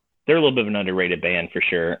now. They're a little bit of an underrated band for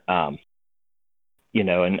sure. You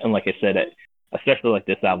know, and like I said, especially like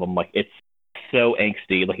this album, like it's so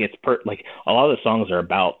angsty. Like it's like a lot of the songs are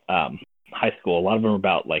about high school. A lot of them are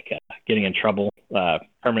about like getting in trouble,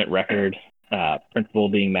 permanent record, principal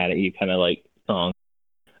being mad at you, kind of like songs.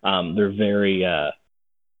 They're very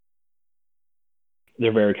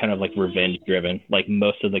kind of like revenge driven. Like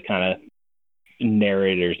most of the kind of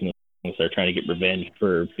narrators and things are trying to get revenge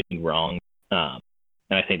for being wrong. And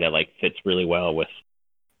I think that like fits really well with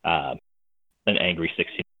an angry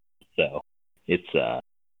 16. So it's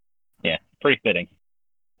pretty fitting.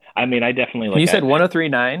 I mean, I definitely like. You said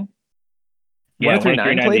 103.9. Yeah,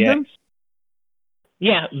 103.9 played them.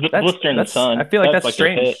 Yeah, Blister in the Sun. I feel like that's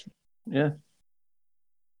strange. Yeah,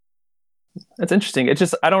 that's interesting. It's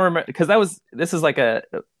just I don't remember because this is like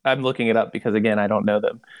I'm looking it up because again I don't know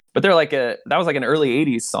them, but they're like that was like an early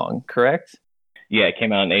 '80s song, correct? Yeah, it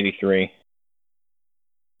came out in '83.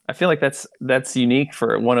 I feel like that's unique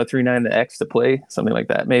for 103.9 The X to play something like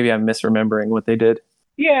that. Maybe I'm misremembering what they did.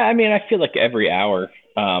 Yeah, I mean, I feel like every hour,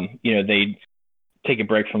 you know, they'd take a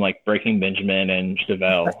break from like Breaking Benjamin and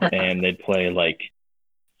Chevelle, and they'd play like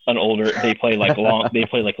they play like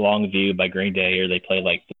Long View by Green Day, or they play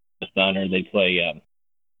like The Sun, or they play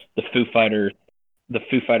the Foo Fighters. The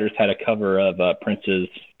Foo Fighters had a cover of Prince's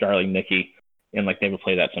Darling Nikki, and like they would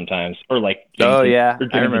play that sometimes, or like I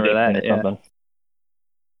remember that. Yeah.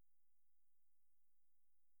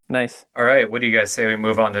 Nice. All right, what do you guys say we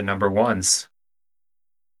move on to number ones?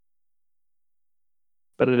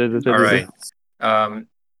 All right.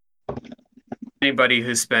 Anybody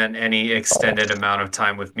who spent any extended amount of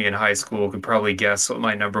time with me in high school could probably guess what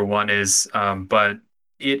my number one is, but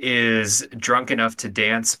it is Drunk Enough to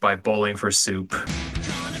Dance by Bowling for Soup.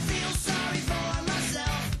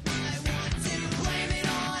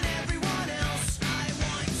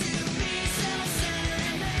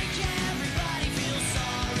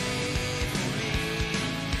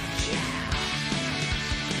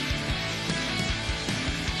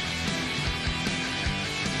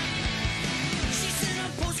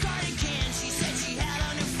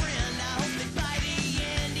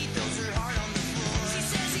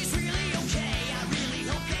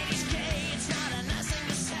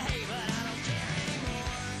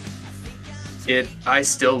 I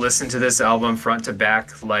still listen to this album front to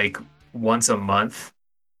back like once a month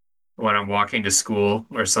when I'm walking to school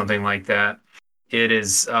or something like that. It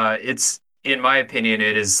is it's in my opinion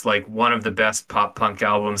it is like one of the best pop punk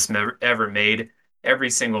albums ever made. Every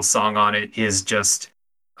single song on it is just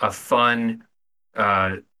a fun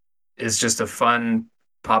pop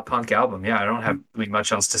punk album. Yeah, I don't have really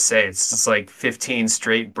much else to say. It's just like 15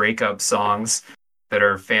 straight breakup songs that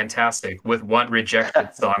are fantastic with one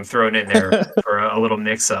rejected song thrown in there for a little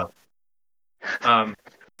mix up.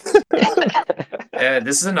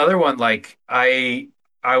 This is another one. Like I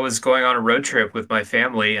was going on a road trip with my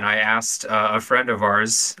family and I asked a friend of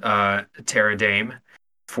ours, Tara Dame,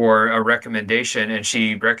 for a recommendation, and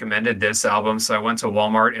she recommended this album. So I went to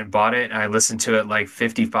Walmart and bought it, and I listened to it like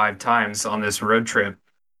 55 times on this road trip.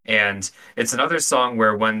 And it's another song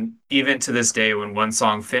where even to this day, when one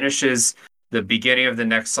song finishes, the beginning of the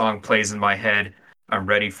next song plays in my head. I'm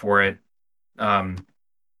ready for it.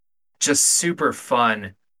 Just super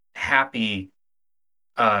fun, happy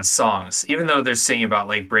songs, even though they're singing about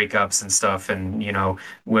like breakups and stuff and, you know,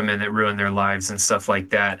 women that ruin their lives and stuff like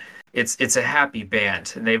that. It's a happy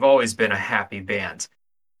band, and they've always been a happy band.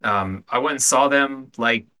 I went and saw them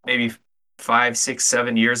like maybe 5, 6,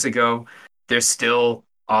 7 years ago. They're still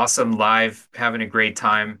awesome live, having a great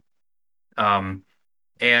time. And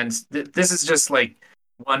this is just like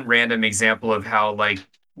one random example of how like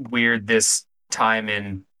weird this time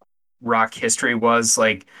in rock history was.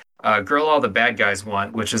 Like Girl All the Bad Guys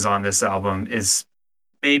Want, which is on this album, is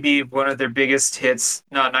maybe one of their biggest hits.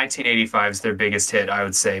 No, 1985 is their biggest hit, I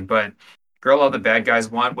would say. But Girl All the Bad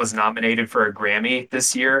Guys Want was nominated for a Grammy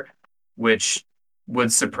this year, which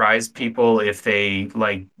would surprise people if they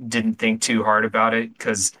like didn't think too hard about it,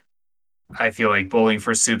 because I feel like Bowling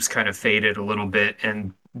for Soup's kind of faded a little bit,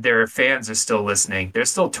 and their fans are still listening. They're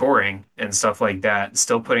still touring and stuff like that,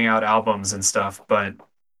 still putting out albums and stuff. But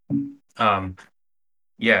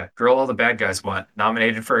yeah, Girl All the Bad Guys Want,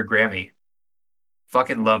 nominated for a Grammy.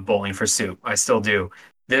 Fucking love Bowling for Soup. I still do.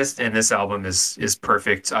 This album is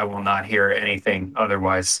perfect. I will not hear anything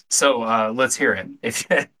otherwise. So let's hear it.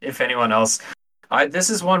 If anyone else, this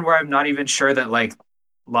is one where I'm not even sure that like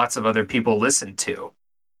lots of other people listen to.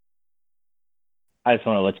 I just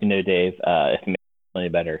want to let you know, Dave, if it makes it any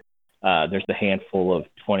better, there's a handful of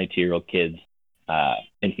 22-year-old kids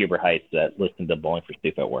in Huber Heights that listen to Bowling for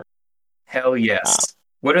Soup at work. Hell yes.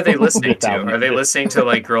 What are they listening This to? album- Are they this- listening to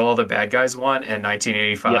like Girl All the Bad Guys One in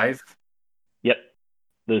 1985? Yep,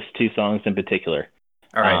 those two songs in particular.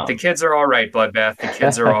 All right, the kids are all right, Bloodbath. The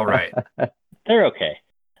kids are all right. They're okay.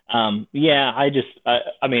 Yeah,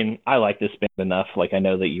 I mean, I like this band enough. Like, I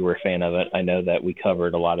know that you were a fan of it. I know that we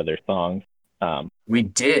covered a lot of their songs. We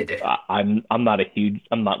did. I'm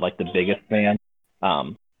not like the biggest fan.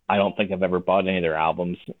 I don't think I've ever bought any of their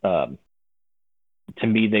albums. To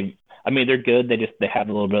me, they're good. They have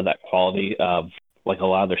a little bit of that quality of, like, a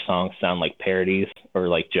lot of their songs sound like parodies or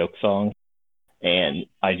like joke songs, and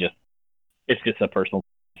it's just a personal.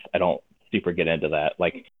 I don't super get into that.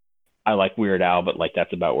 Like, I like Weird Al, but like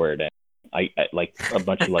that's about where it ends. I like a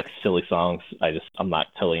bunch of like silly songs. I'm not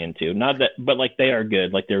totally into. Not that, but like they are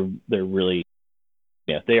good. Like they're really,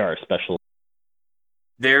 they are a special.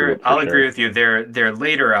 I'll agree with you. Their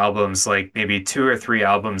later albums, like maybe 2 or 3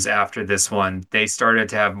 albums after this one, they started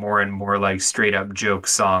to have more and more like straight up joke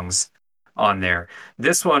songs on there.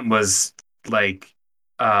 This one was like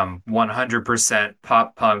 100%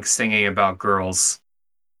 pop punk singing about girls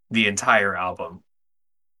the entire album.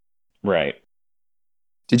 Right.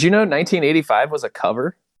 Did you know 1985 was a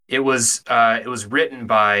cover? It was written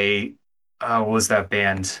by what was that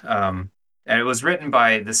band? And it was written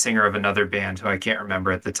by the singer of another band who I can't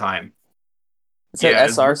remember at the time. It said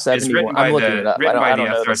SR71. I'm looking it up. Written by I don't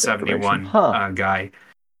the know this SR71 guy,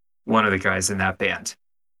 one of the guys in that band.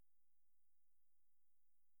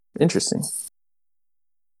 Interesting.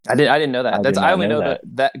 I didn't know that. I only know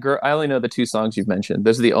that girl. I only know the 2 songs you've mentioned.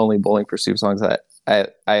 Those are the only Bowling for Soup songs that I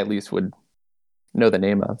at least would know the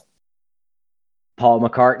name of. Paul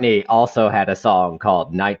McCartney also had a song called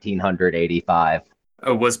 1985.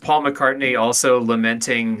 Was Paul McCartney also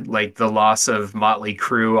lamenting like the loss of Motley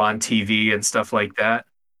Crue on TV and stuff like that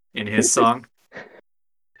in his song?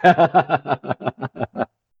 No,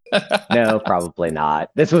 probably not.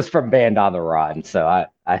 This was from Band on the Run, so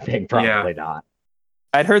I think probably not.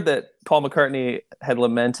 I'd heard that Paul McCartney had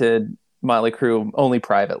lamented Motley Crue only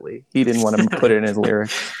privately. He didn't want to put it in his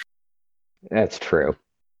lyrics. That's true.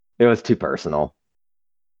 It was too personal.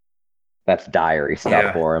 That's diary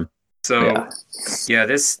stuff for him. So,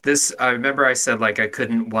 this I remember I said like I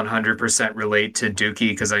couldn't 100% relate to Dookie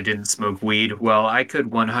because I didn't smoke weed. Well, I could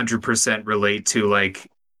 100% relate to like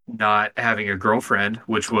not having a girlfriend,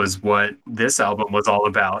 which was what this album was all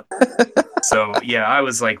about. So, yeah, I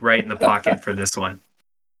was like right in the pocket for this one.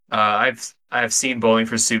 I've seen Bowling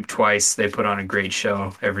for Soup twice. They put on a great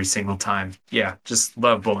show every single time. Yeah, just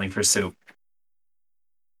love Bowling for Soup.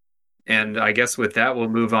 And I guess with that we'll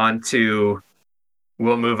move on to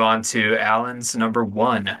Alan's number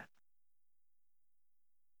 1.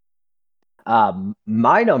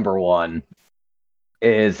 My number 1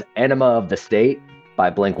 is Enema of the State by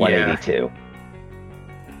Blink-182.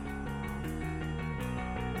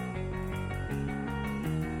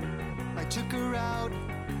 I took her out.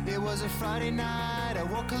 It was a Friday night. I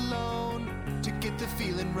woke alone to get the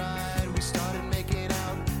feeling right. We started making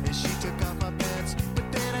out and she took off my pants,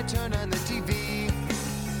 but then I turned on the TV.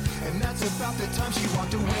 And that's about the time she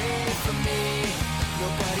walked away from me.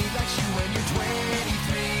 Nobody likes you when you're 23.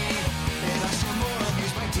 And I still more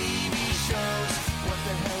abuse my TV shows. What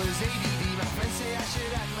the hell is ADD? My friends say I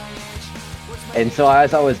should act my age. And so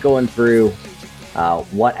as I was going through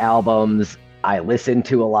what albums I listened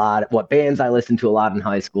to a lot, what bands I listened to a lot in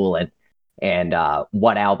high school, and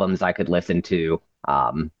what albums I could listen to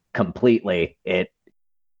completely, it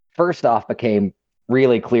first off became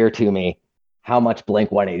really clear to me how much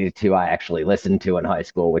Blink-182 I actually listened to in high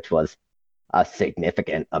school, which was a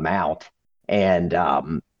significant amount. And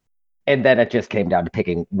then it just came down to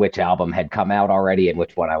picking which album had come out already and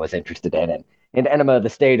which one I was interested in. And Enema of the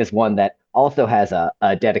State is one that also has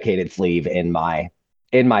a dedicated sleeve in my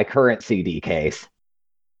current CD case.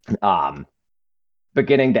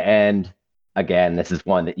 Beginning to end, again, this is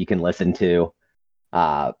one that you can listen to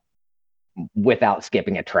without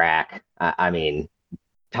skipping a track. I mean,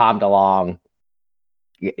 Tom DeLonge,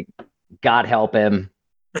 God help him.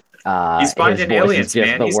 He's finding aliens,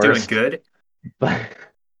 man. He's doing good. But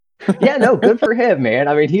yeah, no, good for him, man.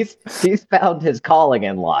 I mean, he's found his calling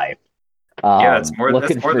in life. That's more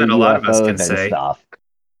than a lot of us can say. Stuff.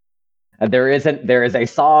 There is a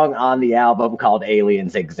song on the album called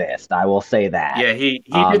 "Aliens Exist." I will say that. Yeah, he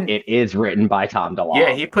didn't. It is written by Tom DeLonge.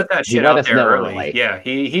 Yeah, he put that shit out there early. Yeah,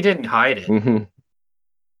 he didn't hide it. Mm-hmm.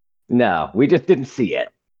 No, we just didn't see it.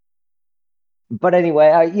 But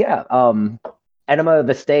anyway, Enema of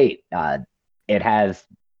the State. It has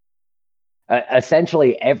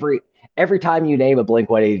Essentially, every time you name a Blink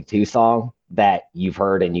 182 song that you've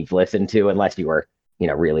heard and you've listened to, unless you were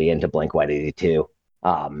really into Blink 182,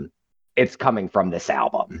 it's coming from this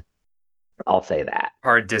album. I'll say that.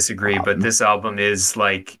 Hard disagree, but this album is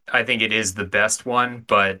like, I think it is the best one,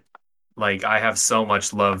 but like I have so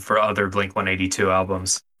much love for other Blink 182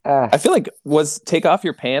 albums. I feel like was Take Off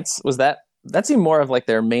Your Pants, was that seemed more of like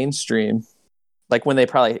their mainstream, like when they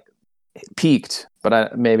probably peaked, but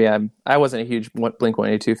I wasn't a huge Blink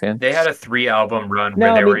 182 fan. They had a 3-album run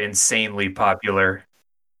where they were insanely popular.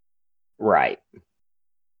 Right.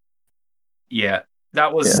 Yeah.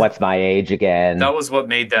 That was What's My Age Again. That was what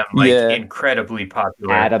made them incredibly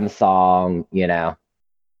popular. Adam's Song,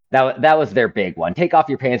 That was their big one. Take Off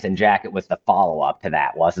Your Pants and Jacket was the follow-up to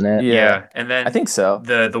that, wasn't it? Yeah. And then I think so.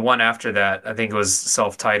 The one after that, I think it was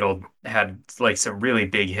self-titled, had like some really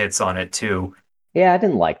big hits on it too. Yeah, I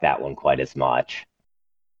didn't like that one quite as much.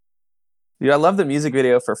 Dude, I love the music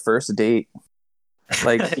video for First Date.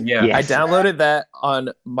 Like, yeah. I downloaded that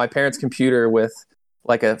on my parents' computer with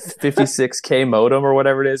like a 56K modem or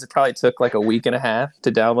whatever it is. It probably took like a week and a half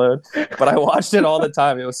to download, but I watched it all the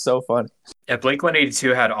time. It was so fun. Yeah, Blink 182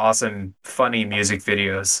 had awesome, funny music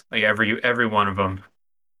videos. Like every one of them.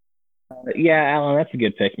 Yeah, Alan, that's a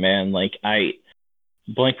good pick, man. Like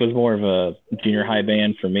Blink was more of a junior high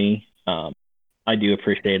band for me. I do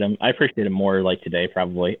appreciate them. I appreciate them more like today,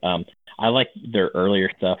 probably. I like their earlier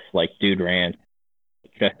stuff, like Dude Ranch,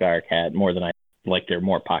 Cheshire Cat, more than I like their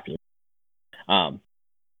more popular.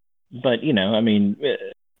 But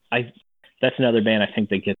that's another band I think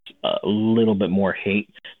that gets a little bit more hate.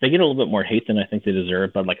 They get a little bit more hate than I think they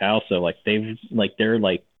deserve. But like I also like they're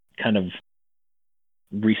like kind of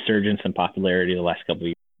resurgence in popularity the last couple of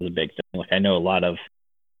years is a big thing. Like I know a lot of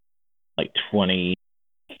like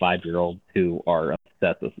 25-year-olds who are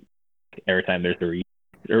obsessed with every time there's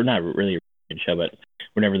or not really a reunion show, but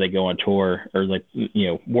whenever they go on tour or like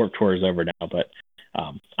Warped Tour is over now, but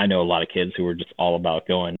I know a lot of kids who were just all about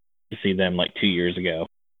going to see them like 2 years ago,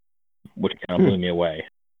 which kind of blew me away.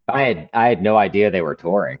 I had no idea they were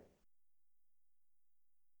touring.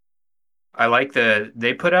 I like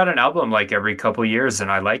they put out an album like every couple years, and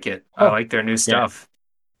I like it. I like their new stuff.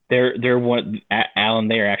 They're one, Alan.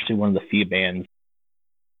 They are actually one of the few bands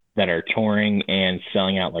that are touring and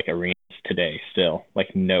selling out like arenas today, still,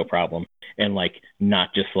 like no problem, and like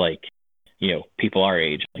not just like people our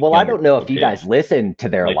age. Like well, I don't know if you guys listened to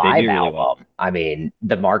their like live really album. well. I mean,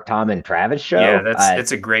 the Mark, Tom, and Travis show. Yeah,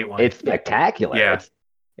 it's a great one. It's spectacular. Yeah.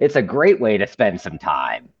 It's a great way to spend some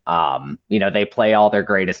time. They play all their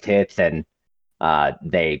greatest hits and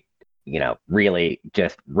they, really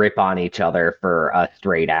just rip on each other for a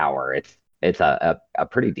straight hour. It's a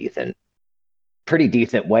pretty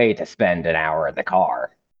decent way to spend an hour in the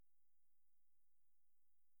car.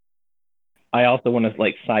 I also want to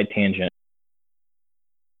like side tangent.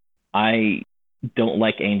 I don't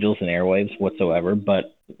like Angels and Airwaves whatsoever,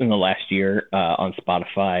 but in the last year on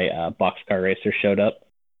Spotify, Boxcar Racer showed up,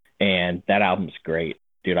 and that album's great,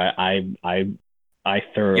 dude. I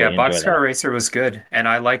thoroughly enjoyed Boxcar Racer was good, and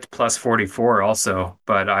I liked Plus 44 also,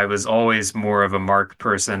 but I was always more of a Mark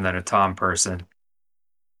person than a Tom person,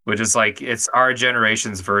 which is like it's our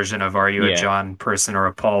generation's version of are you a John person or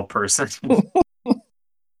a Paul person?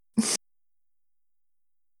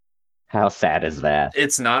 How sad is that?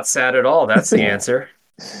 It's not sad at all. That's the answer.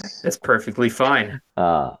 It's perfectly fine.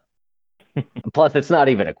 Plus, it's not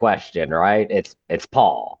even a question, right? It's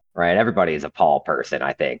Paul, right? Everybody is a Paul person,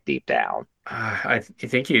 I think, deep down. I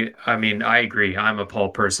agree. I'm a Paul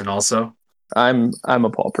person also. I'm a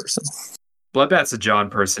Paul person. Bloodbath's a John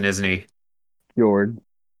person, isn't he? George.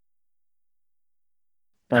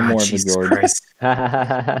 I'm more of a George.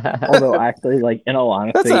 Although actually, like in all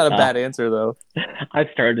honesty, that's not a bad answer though. I've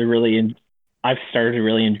started to really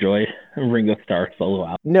enjoy Ringo Starr's solo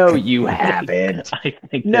album. No, you haven't. I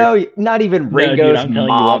think not even Ringo's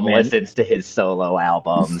mom listens to his solo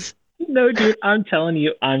albums. No, dude, I'm telling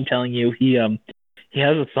you, he has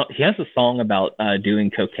a song about doing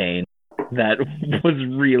cocaine that was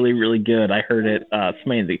really, really good. I heard it. It's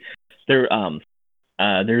amazing.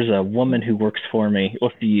 There's a woman who works for me.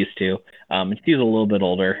 Well, she used to. And she's a little bit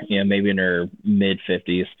older, maybe in her mid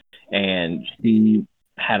 50s, and she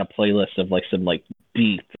had a playlist of like some like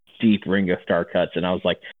deep Ringo Starr cuts, and I was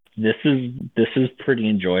like, this is pretty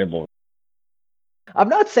enjoyable. I'm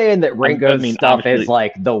not saying that Ringo's stuff is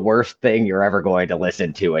like the worst thing you're ever going to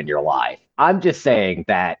listen to in your life. I'm just saying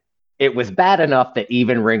that it was bad enough that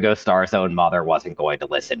even Ringo Starr's own mother wasn't going to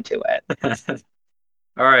listen to it.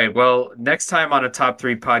 All right. Well, next time on a Top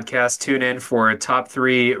 3 podcast, tune in for Top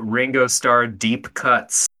 3 Ringo Starr deep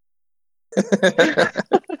cuts.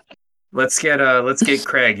 Let's get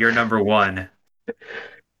Craig. You're number one.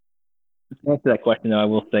 To answer that question, though, I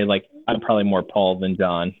will say like I'm probably more Paul than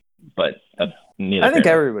John, but that's neither. I think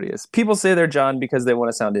here nor- everybody is. People say they're John because they want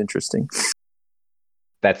to sound interesting.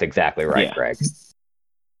 That's exactly right, Yeah. Greg.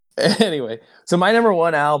 Anyway, so my number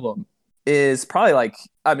one album is probably like,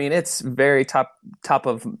 I mean, it's very top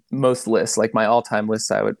of most lists. Like my all time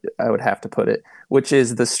list, I would have to put it, which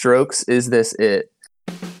is The Strokes' "Is This It."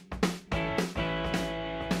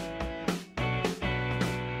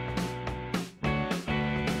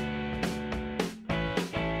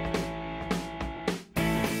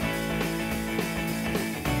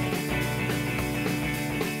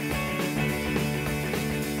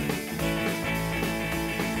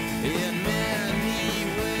 In many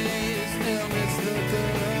ways, still miss the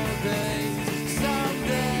good old days.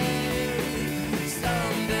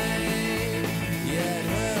 Someday, yeah, it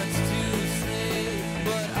hurts to say,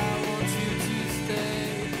 but I want you to stay.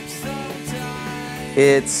 Sometime,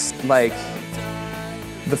 It's like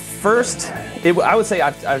the first. I would say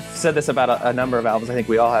I've said this about a number of albums. I think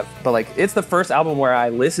we all have, but like it's the first album where I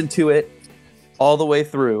listened to it all the way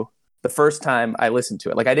through. The first time I listened to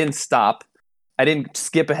it, like I didn't stop. I didn't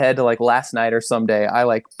skip ahead to like last night or someday. I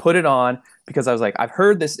like put it on because I was like, I've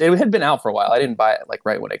heard this. It had been out for a while. I didn't buy it like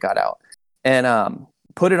right when it got out, and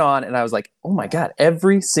put it on, and I was like, oh my god,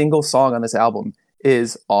 every single song on this album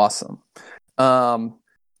is awesome.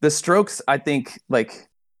 The Strokes, I think, like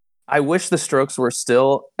I wish the Strokes were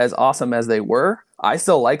still as awesome as they were. I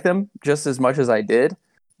still like them just as much as I did,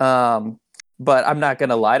 but I'm not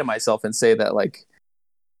gonna lie to myself and say that like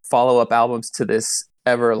follow-up albums to this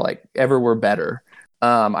ever were better.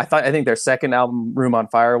 I think their second album, Room on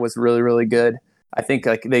Fire, was really, really good. I think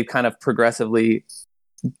like they've kind of progressively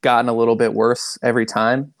gotten a little bit worse every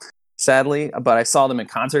time, sadly. But I saw them in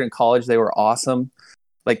concert in college. They were awesome.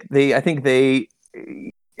 Like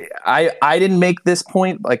I didn't make this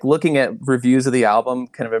point, like looking at reviews of the album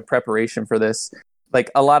kind of in preparation for this, like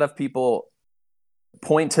a lot of people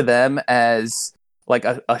point to them as like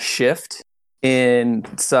a shift in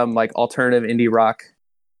some like alternative indie rock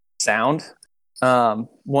sound.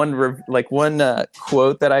 One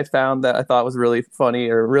quote that I found that I thought was really funny,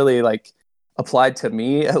 or really like applied to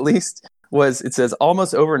me at least, was it says,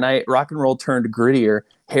 almost overnight rock and roll turned grittier,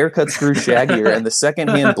 haircuts grew shaggier, and the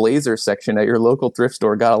secondhand blazer section at your local thrift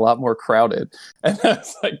store got a lot more crowded. And I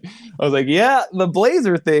was like, yeah, the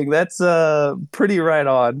blazer thing, that's pretty right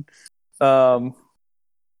on.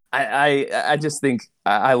 I just think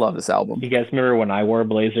I love this album. You guys remember when I wore a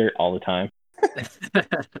blazer all the time?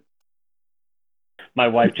 My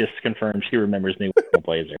wife just confirmed she remembers me wearing a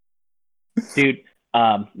blazer. Dude,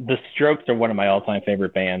 the Strokes are one of my all-time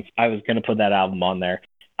favorite bands. I was gonna put that album on there.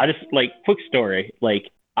 I just like, quick story. Like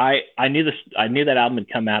I knew that album had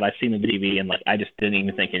come out. I've seen the TV, and like I just didn't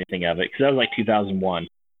even think anything of it because that was like 2001.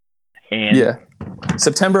 And yeah,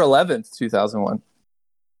 September 11th, 2001.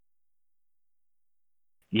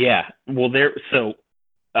 Yeah, well, they were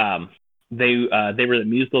the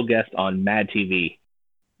musical guest on Mad TV,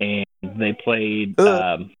 and they played.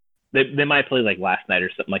 They might play like Last Night or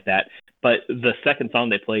something like that. But the second song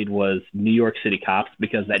they played was New York City Cops,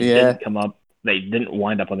 because that didn't come up. They didn't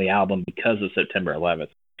wind up on the album because of September 11th.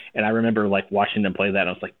 And I remember like watching them play that, and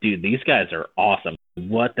I was like, dude, these guys are awesome.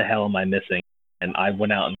 What the hell am I missing? And I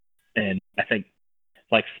went out and I think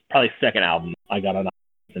like probably second album I got on,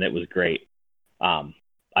 and it was great.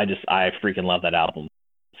 I freaking love that album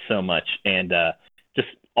so much. And just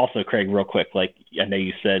also, Craig, real quick, like I know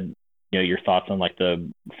you said, you know, your thoughts on like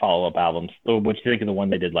the follow-up albums. What do you think of the one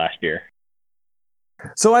they did last year?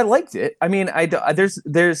 So I liked it. I mean,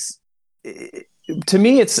 there's to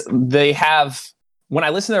me, it's they have, when I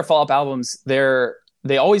listen to their follow-up albums,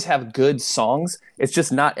 they always have good songs. It's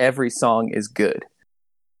just not every song is good.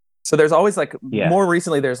 So there's always like more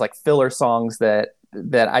recently there's like filler songs that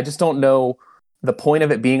I just don't know the point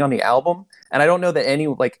of it being on the album, and I don't know that any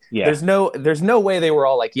there's no way they were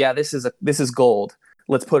all like, yeah, this is gold,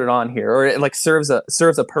 let's put it on here, or it like serves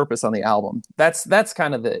a purpose on the album. That's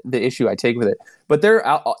kind of the issue I take with it. But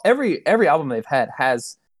every album they've had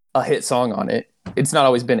has a hit song on it. It's not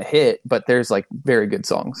always been a hit, but there's like very good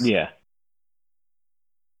songs. Yeah.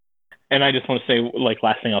 And I just want to say, like,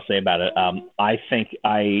 last thing I'll say about it, I think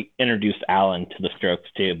I introduced Alan to the Strokes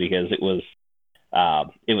too, because it was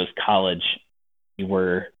college. We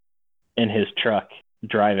were in his truck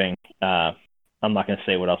driving. I'm not going to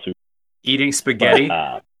say what else we were eating spaghetti.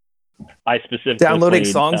 But, I specifically downloading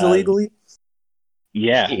played, songs illegally.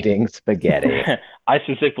 Yeah, eating spaghetti. I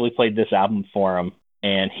specifically played this album for him,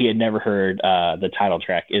 and he had never heard the title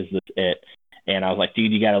track, "Is This It?" And I was like,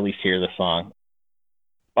 dude, you got to at least hear the song.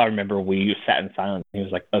 I remember we sat in silence. And he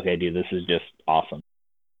was like, "Okay, dude, this is just awesome."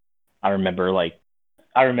 I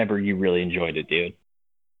remember you really enjoyed it, dude.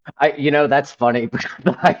 That's funny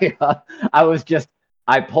because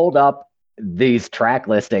I pulled up these track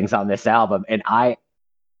listings on this album, and I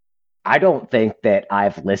don't think that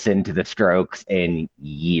I've listened to the Strokes in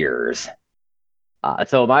years.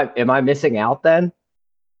 So am I missing out then?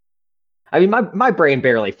 I mean, my brain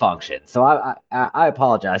barely functions, so I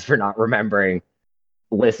apologize for not remembering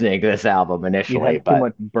listening to this album You initially, have too but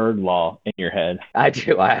much bird law in your head. I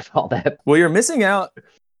do. I have all that. Well, you're missing out.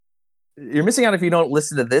 You're missing out if you don't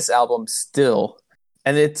listen to this album still.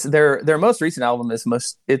 And it's their most recent album is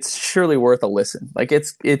it's surely worth a listen. Like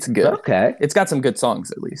it's good. Okay, It's got some good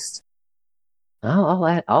songs at least.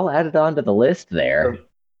 I'll add it onto the list there.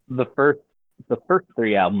 The first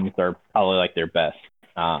three albums are probably like their best.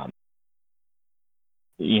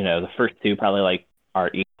 The first two probably like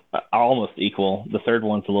are almost equal. The third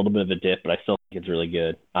one's a little bit of a dip, but I still think it's really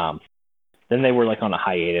good. Then they were like on a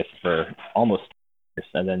hiatus for almost 2 years,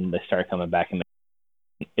 and then they started coming back, and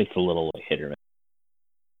it's a little hit or miss.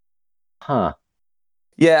 Huh.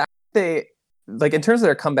 Yeah, they like in terms of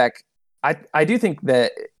their comeback, I do think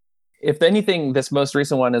that if anything, this most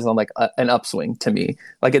recent one is on like an upswing to me.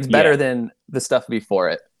 Like it's better than the stuff before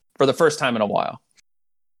it for the first time in a while.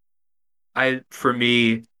 For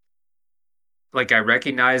me, like I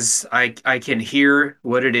recognize I can hear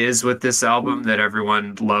what it is with this album that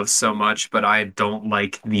everyone loves so much, but I don't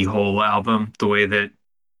like the whole album the way that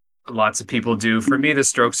lots of people do. For me, the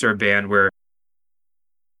Strokes are a band where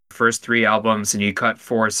first three albums and you cut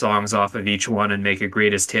 4 songs off of each one and make a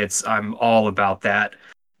greatest hits. I'm all about that,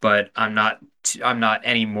 but I'm not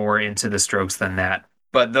any more into the Strokes than that.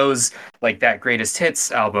 But those, like that greatest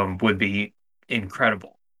hits album would be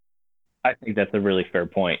incredible. I think that's a really fair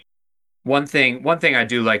point. One thing I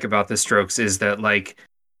do like about the Strokes is that like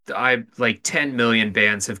 10 million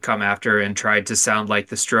bands have come after and tried to sound like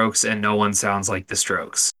the Strokes, and no one sounds like the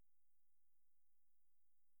Strokes.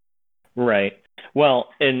 Right. Well,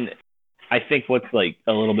 and I think what's like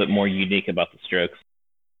a little bit more unique about the Strokes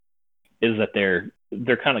is that they're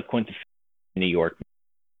kind of quintessential New York.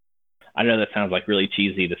 I know that sounds like really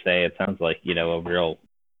cheesy to say. It sounds like, a real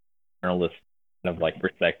journalist kind of like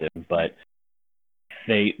perspective, but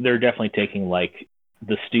they're definitely taking like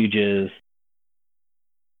the Stooges,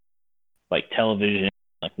 like television,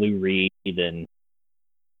 like Lou Reed, and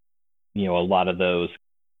a lot of those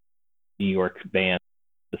New York bands,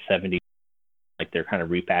 the '70s, like they're kind of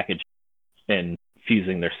repackaged and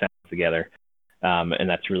fusing their sounds together, and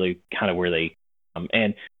that's really kind of where they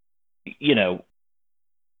and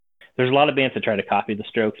there's a lot of bands that try to copy the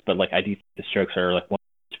Strokes, but like I do think the Strokes are like one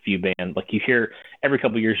of the few bands, like you hear every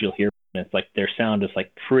couple of years you'll hear, and it's like their sound is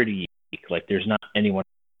like pretty unique. Like there's not anyone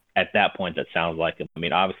at that point that sounds like them. I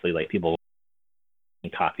mean, obviously like people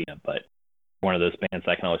can copy them, but one of those bands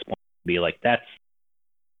I can always point to be like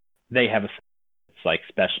they have it's like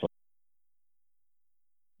special.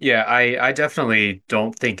 Yeah, I definitely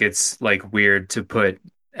don't think it's like weird to put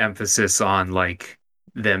emphasis on like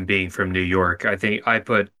them being from New York. I think I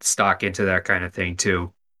put stock into that kind of thing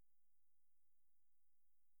too.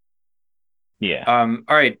 Yeah. All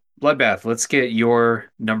right, Bloodbath, let's get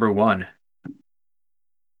your number 1.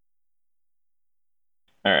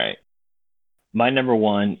 All right. My number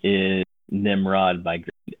 1 is Nimrod by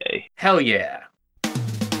Green Day. Hell yeah.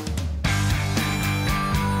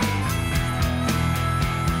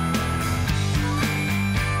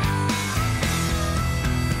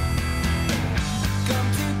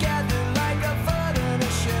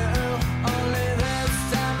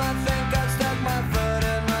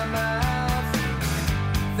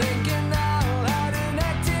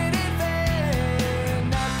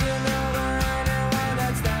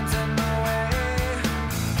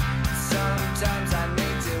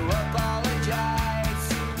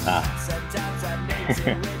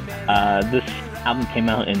 This album came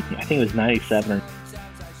out in, I think it was 97,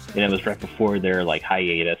 and it was right before their like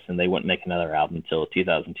hiatus, and they wouldn't make another album until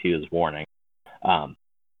 2002's Warning.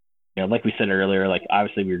 Like we said earlier, like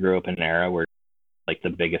obviously we grew up in an era where like the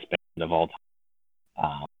biggest band of all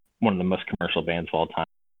time, one of the most commercial bands of all time.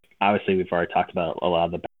 Obviously we've already talked about a lot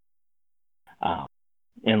of the bands.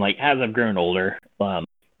 And like as I've grown older,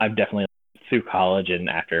 I've definitely through college and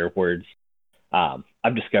afterwards,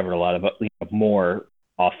 I've discovered a lot of more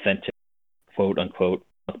authentic, quote unquote,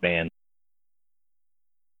 bands.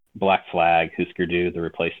 Black Flag, Husker Du, The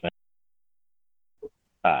Replacement,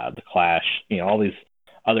 The Clash, all these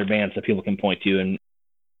other bands that people can point to and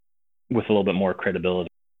with a little bit more credibility.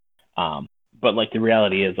 But like the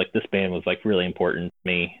reality is like this band was like really important to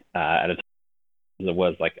me at a time as it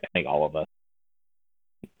was like I think all of us.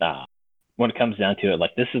 when it comes down to it,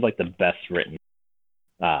 like this is like the best written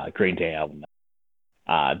Green Day album.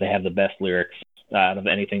 They have the best lyrics out of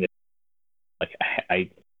anything that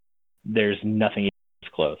like there's nothing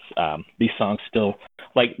even close. These songs still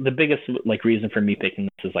like the biggest like reason for me picking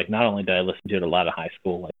this is like not only did I listen to it a lot in high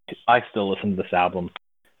school, like I still listen to this album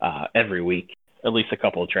every week, at least a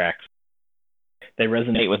couple of tracks. They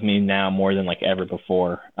resonate with me now more than like ever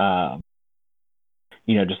before.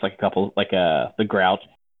 Just like a couple like the Grouch,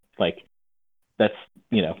 like that's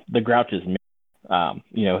the Grouch is me.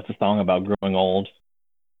 It's a song about growing old,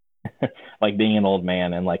 like being an old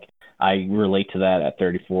man, and like I relate to that at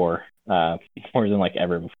 34 more than like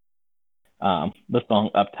ever before. The song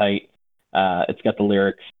Uptight, it's got the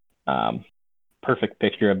lyrics, perfect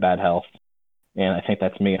picture of bad health, and I think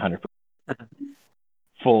that's me 100%.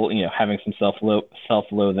 Full, having some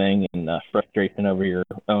self-loathing and frustration over your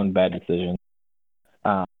own bad decisions.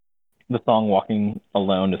 The song Walking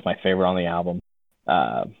Alone is my favorite on the album.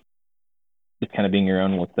 Just kind of being your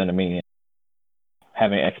own worst enemy and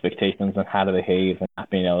having expectations on how to behave and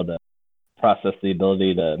not being able to process the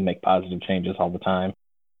ability to make positive changes all the time.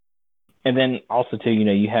 And then also too,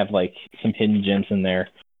 you have like some hidden gems in there,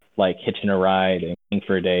 like Hitching a Ride and King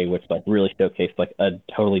for a Day, which like really showcase like a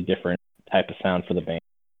totally different type of sound for the band.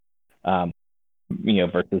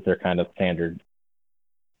 Versus their kind of standard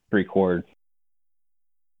 3-chord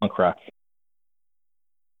punk rock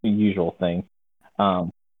usual thing.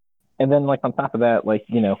 And then like on top of that, like,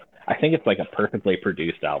 I think it's like a perfectly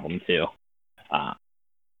produced album too.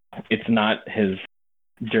 It's not as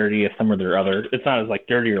dirty as some of their other, it's not as like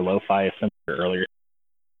dirty or lo-fi as some of their earlier.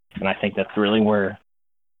 And I think that's really where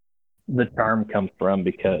the charm comes from,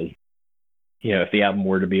 because, if the album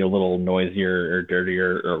were to be a little noisier or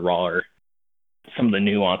dirtier or rawer, some of the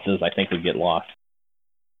nuances I think would get lost.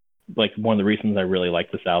 Like one of the reasons I really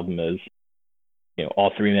like this album is,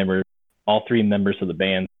 all three members of the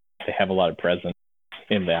band, they have a lot of presence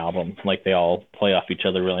in the album. Like they all play off each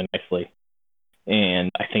other really nicely.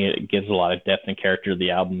 And I think it gives a lot of depth and character to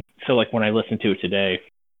the album. So like when I listen to it today,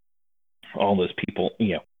 all those people,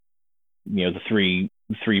 the three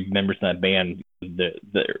members in that band,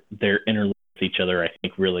 their interlude with each other, I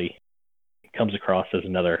think really comes across as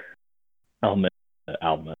another element of the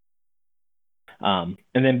album. And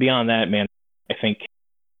then beyond that, man, I think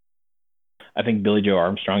Billy Joe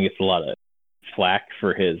Armstrong gets a lot of flack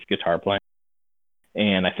for his guitar playing,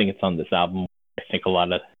 and I think it's on this album. I think a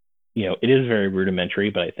lot of, it is very rudimentary,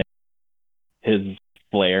 but I think his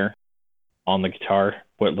flair on the guitar,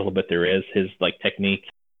 what little bit there is, his like technique,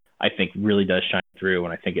 I think really does shine through,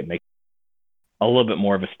 and I think it makes a little bit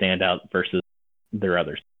more of a standout versus their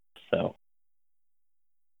others. So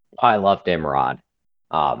I love Nimrod.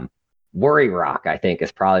 Worry Rock, I think,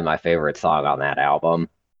 is probably my favorite song on that album.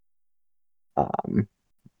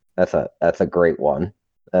 That's a great one.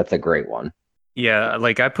 That's a great one. Yeah,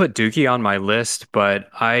 like I put Dookie on my list, but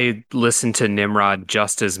I listen to Nimrod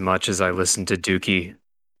just as much as I listen to Dookie.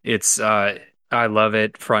 It's I love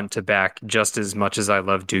it front to back just as much as I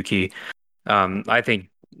love Dookie. I think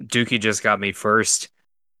Dookie just got me first.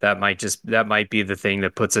 That might be the thing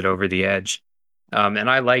that puts it over the edge. And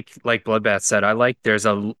I like Bloodbath said, I like there's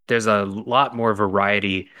a lot more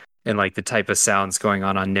variety in like the type of sounds going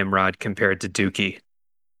on Nimrod compared to Dookie.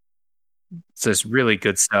 So it's really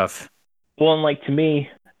good stuff. Well, and like to me,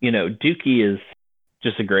 Dookie is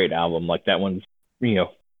just a great album. Like that one's,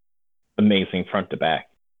 amazing front to back.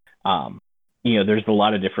 There's a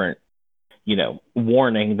lot of different,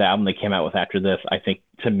 Warning, the album they came out with after this, I think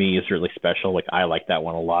to me is really special. Like I like that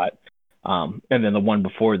one a lot. And then the one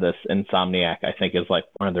before this, Insomniac, I think is like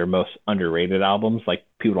one of their most underrated albums. Like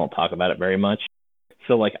people don't talk about it very much.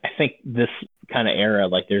 So like I think this kind of era,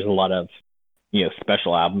 like there's a lot of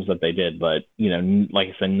special albums that they did, but like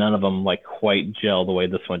I said, none of them like quite gel the way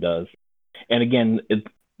this one does. And again, it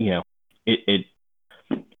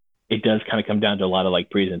does kind of come down to a lot of like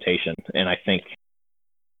presentation, and I think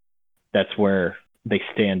that's where they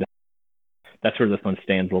stand. That's where this one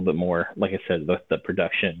stands a little bit more. Like I said, the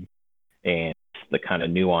production and the kind of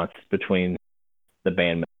nuance between the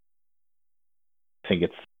band. I think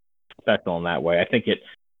it's special in that way. I think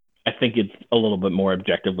it's a little bit more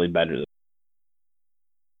objectively better.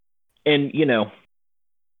 And,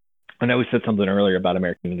 I know we said something earlier about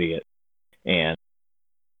American Idiot, and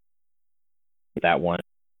that one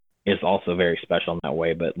is also very special in that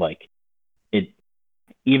way, but like it,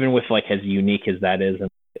 even with like as unique as that is and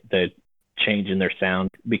the change in their sound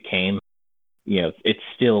became, it's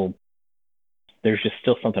still, there's just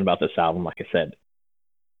still something about this album, like I said,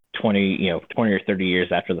 20 or 30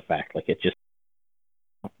 years after the fact, like it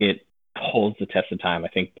holds the test of time. I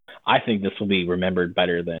think this will be remembered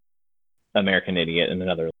better than American Idiot and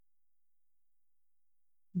another.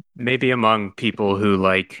 Maybe among people who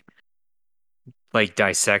like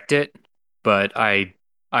dissect it, but I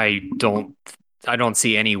don't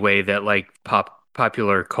see any way that like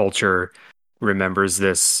popular culture remembers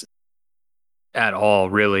this at all,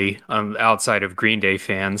 really, outside of Green Day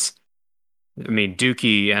fans. I mean,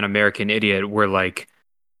 Dookie and American Idiot were like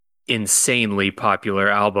insanely popular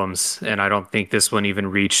albums, and I don't think this one even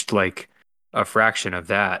reached like a fraction of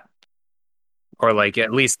that, or like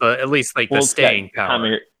at least like the staying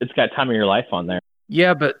power. It's got Time of Your Life on there.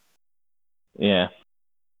 Yeah, but Yeah.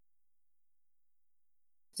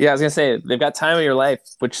 Yeah, I was gonna say they've got Time of Your Life,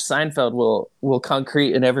 which Seinfeld will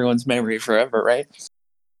concrete in everyone's memory forever, right?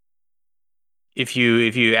 if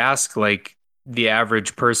you ask like the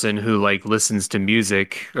average person who like listens to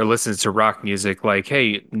music or listens to rock music, like,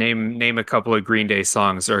 hey, name a couple of Green Day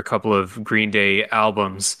songs or a couple of Green Day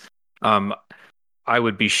albums, I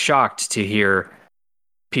would be shocked to hear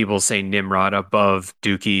people say Nimrod above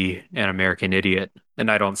Dookie and American Idiot, and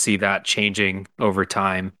I don't see that changing over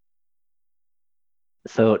time.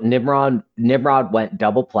 So Nimrod went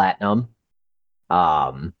double platinum.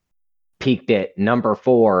 Peaked at number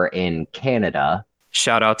 4 in Canada.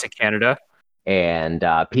 Shout out to Canada. And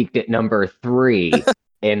peaked at number 3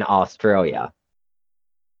 in Australia.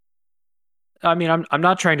 I mean, I'm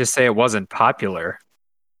not trying to say it wasn't popular.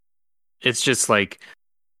 It's just like,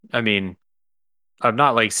 I mean, I'm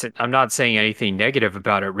not saying anything negative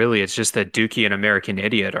about it, really. It's just that Dookie and American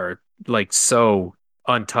Idiot are like so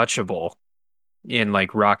untouchable in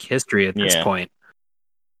like rock history at this point.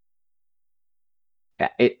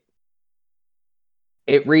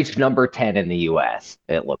 It reached number 10 in the US,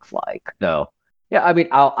 it looks like. So, yeah, I mean,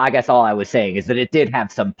 I guess all I was saying is that it did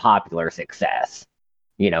have some popular success.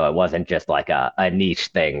 You know, it wasn't just like a niche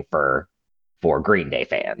thing for Green Day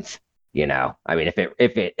fans. You know, I mean, if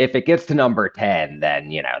it gets to number 10,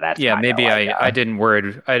 then you know that's maybe like I didn't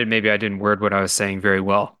word what I was saying very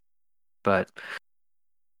well, but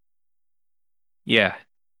yeah,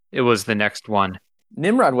 it was the next one.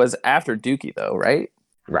 Nimrod was after Dookie, though, right?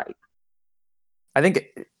 Right. I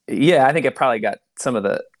think it probably got some of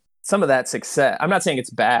that success. I'm not saying it's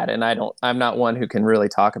bad, and I'm not one who can really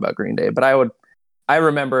talk about Green Day, but I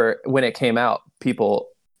remember when it came out, people,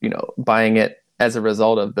 you know, buying it as a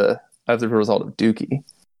result of Dookie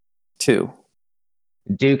too.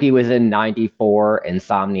 Dookie was in 94,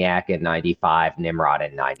 Insomniac in 95, Nimrod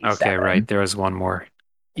in 97. Okay, right. There was one more.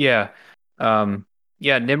 Yeah.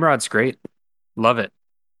 Yeah, Nimrod's great. Love it.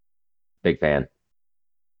 Big fan.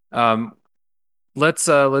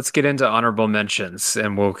 Let's get into honorable mentions,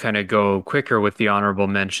 and we'll kind of go quicker with the honorable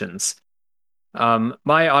mentions.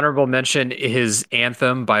 My honorable mention is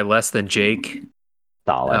Anthem by Less Than Jake.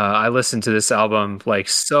 Solid. I listened to this album like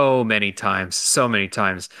so many times.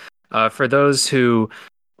 For those who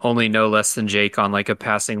only know Less Than Jake on like a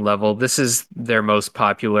passing level, this is their most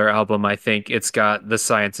popular album, I think. It's got The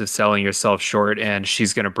Science of Selling Yourself Short and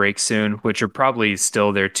She's Gonna Break Soon, which are probably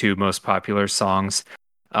still their 2 most popular songs.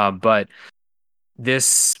 But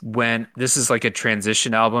this is like a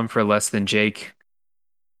transition album for Less Than Jake,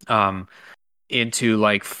 into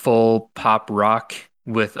like full pop rock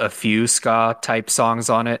with a few ska type songs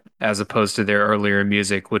on it, as opposed to their earlier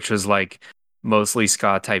music, which was like mostly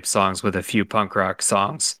ska type songs with a few punk rock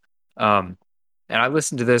songs. And I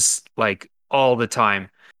listened to this like all the time.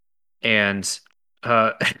 And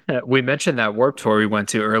we mentioned that Warped Tour we went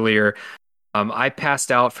to earlier. I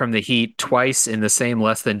passed out from the heat twice in the same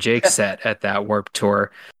Less Than Jake set at that Warped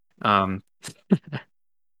Tour.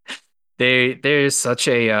 They're such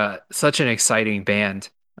an exciting band.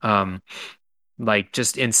 Like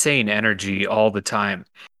just insane energy all the time.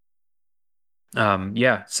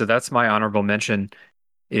 Yeah, so that's my honorable mention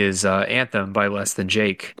is Anthem by Less Than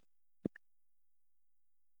Jake.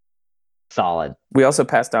 Solid. We also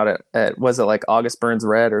passed out at was it like August Burns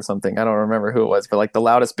Red or something? I don't remember who it was, but like the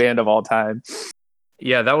loudest band of all time.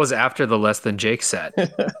 Yeah, that was after the Less Than Jake set.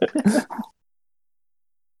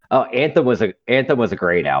 Oh, Anthem was a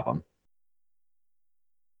great album.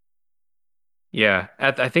 Yeah,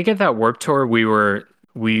 I think at that Warped Tour we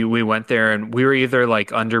went there and we were either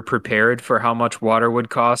like underprepared for how much water would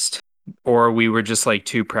cost, or we were just like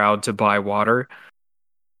too proud to buy water.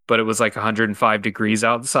 But it was like 105 degrees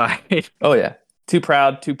outside. Oh yeah, too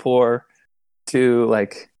proud, too poor, too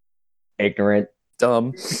like ignorant,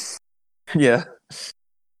 dumb. Yeah.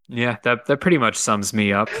 Yeah, that pretty much sums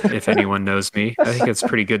me up. If anyone knows me, I think it's a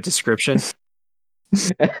pretty good description.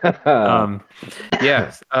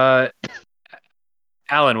 Yeah.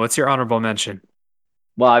 Alan, what's your honorable mention?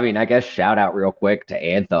 Well, I mean, I guess shout out real quick to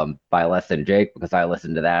Anthem by Less Than Jake because I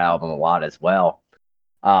listened to that album a lot as well.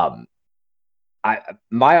 Um, I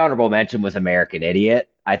my honorable mention was American Idiot.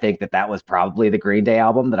 I think that was probably the Green Day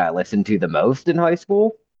album that I listened to the most in high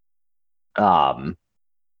school. Um,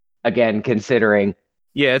 again, considering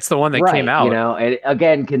Yeah, it's the one that came right, out. and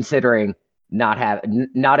again considering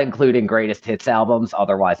not including greatest hits albums,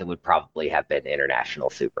 otherwise it would probably have been international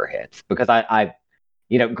super hits because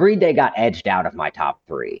Green Day got edged out of my top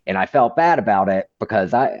three, and I felt bad about it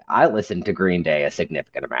because I listened to Green Day a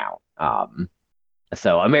significant amount.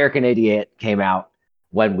 So American Idiot came out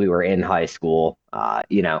when we were in high school.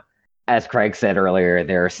 As Craig said earlier,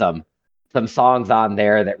 there are some songs on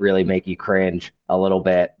there that really make you cringe a little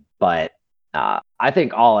bit, but I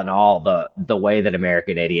think all in all, the way that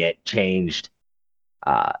American Idiot changed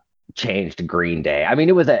Green Day. I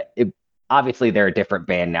mean, obviously they're a different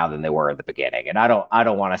band now than they were in the beginning, and I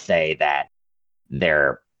don't want to say that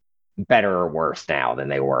they're better or worse now than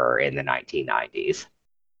they were in the 1990s.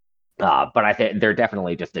 But I think they're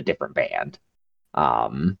definitely just a different band.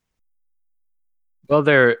 Well,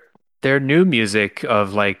 their new music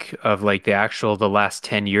of the last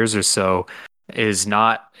 10 years or so is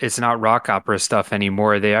not it's not rock opera stuff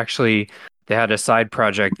anymore. They had a side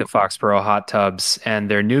project, the Foxborough Hot Tubs, and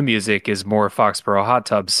their new music is more Foxborough Hot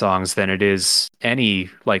Tubs songs than it is any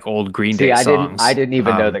like old Green See, Day I songs. didn't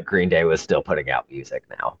even know that Green Day was still putting out music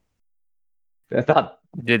now. I thought,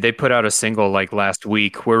 Did they put out a single like last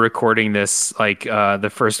week? We're recording this like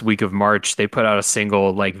the first week of March. They put out a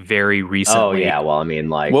single like very oh recently. yeah, well, I mean,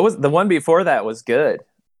 like, What was the one before that was good?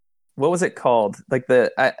 What was it called? Like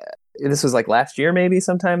this was like last year, maybe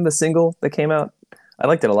sometime. The single that came out, I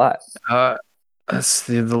liked it a lot. The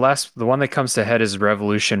one that comes to head is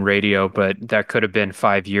Revolution Radio, but that could have been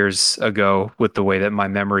 5 years ago with the way that my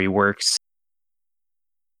memory works.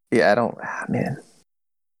 Yeah, man.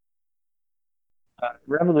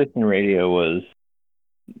 Revolution Radio was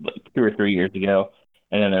like 2 or 3 years ago,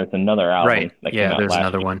 and then there's another album Right. that came Yeah, out there's last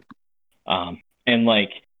another year. one. And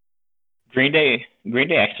like Green Day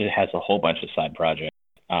actually has a whole bunch of side projects.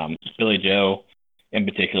 Billy Joe, in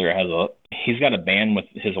particular, he's got a band with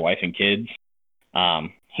his wife and kids.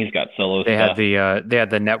 He's got solo stuff. They had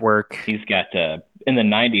the network. He's got in the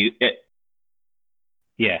 '90s.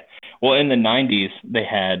 Yeah, well, in the '90s, they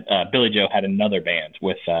had Billy Joe had another band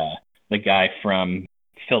with the guy from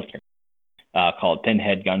Filter called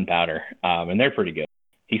Pinhead Gunpowder, and they're pretty good.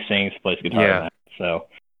 He sings, plays guitar. Yeah. In that. So,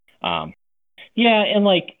 yeah, and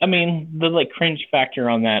like, I mean, the like cringe factor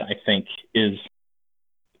on that, I think, is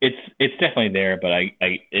it's definitely there, but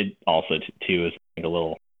it also too is like a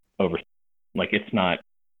little over. Like, it's not.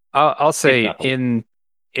 I'll say not in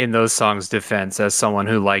those songs' defense, as someone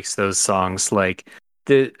who likes those songs, like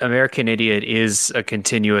the American Idiot is a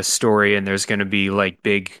continuous story, and there's going to be like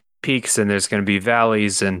big peaks and there's going to be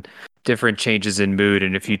valleys and different changes in mood.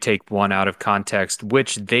 And if you take one out of context,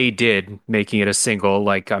 which they did, making it a single,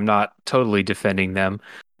 like I'm not totally defending them,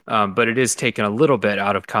 but it is taken a little bit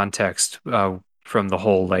out of context from the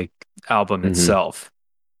whole like album itself.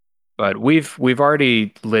 But we've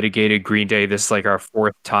already litigated Green Day. This is like our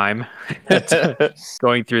fourth time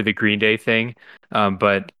going through the Green Day thing.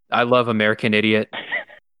 But I love American Idiot.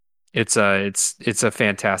 It's a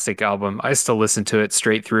fantastic album. I still listen to it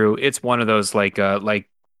straight through. It's one of those like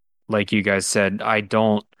you guys said, I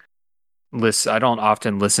don't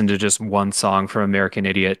often listen to just one song from American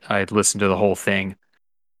Idiot. I listen to the whole thing.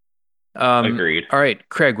 Agreed. All right,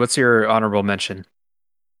 Craig, what's your honorable mention?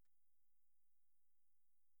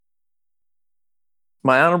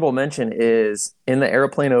 My honorable mention is "In the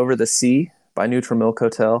Airplane Over the Sea" by Neutral Milk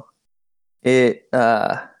Hotel. It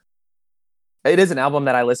is an album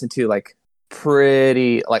that I listen to like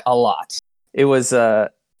pretty like a lot. It was I'll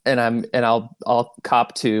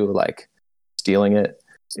cop to like stealing it.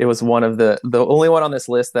 It was one of the only one on this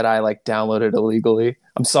list that I like downloaded illegally.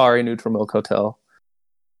 I'm sorry, Neutral Milk Hotel.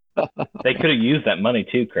 They could have used that money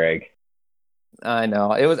too, Craig. I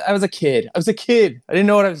know. I was a kid. I didn't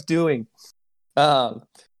know what I was doing.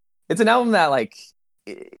 It's an album that like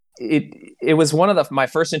it was one of my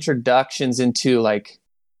first introductions into like,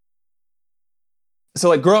 so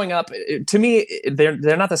like growing up, to me they're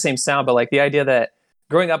not the same sound, but like the idea that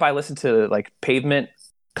growing up I listened to like Pavement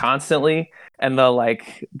constantly, and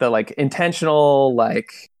the intentional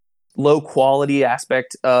like low quality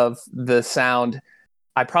aspect of the sound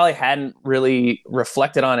I probably hadn't really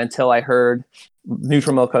reflected on until I heard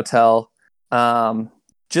Neutral Milk Hotel.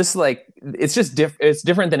 Just like it's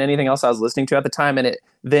different than anything else I was listening to at the time, and it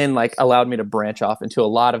then like allowed me to branch off into a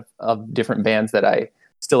lot of different bands that I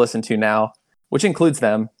still listen to now, which includes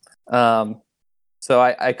them. So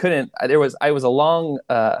I couldn't. I was a long.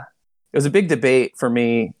 It was a big debate for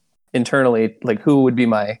me internally, like who would be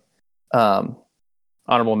my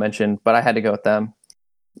honorable mention, but I had to go with them.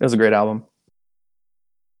 It was a great album.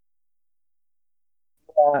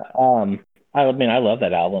 I mean, I love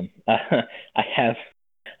that album. I have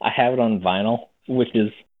it on vinyl, which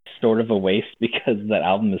is sort of a waste because that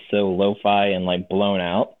album is so lo-fi and like blown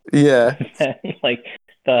out. Yeah. Like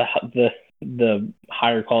the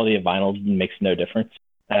higher quality of vinyl makes no difference.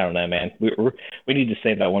 I don't know, man. We need to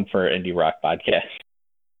save that one for our indie rock podcast.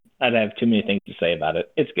 I'd have too many things to say about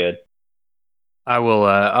it. It's good. I will.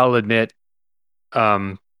 I'll admit.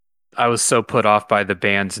 I was so put off by the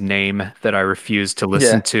band's name that I refused to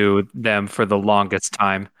listen to them for the longest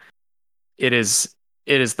time. It is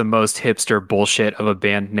the most hipster bullshit of a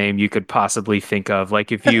band name you could possibly think of.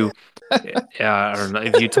 Like if you, I don't know,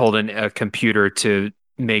 if you told a computer to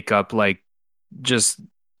make up like just,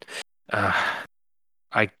 I'm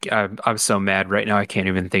so mad right now. I can't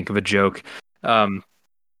even think of a joke.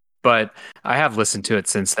 But I have listened to it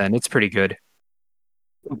since then. It's pretty good.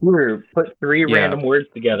 We're put three random words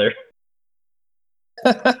together.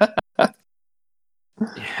 Yeah.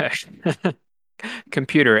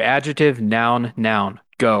 Computer, adjective, noun, noun.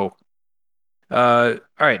 Go. All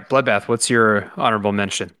right, Bloodbath, what's your honorable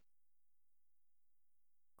mention?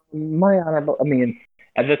 My honorable, I mean,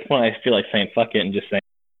 at this point, I feel like saying fuck it and just saying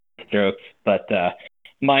Strokes. But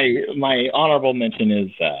my honorable mention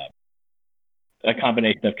is a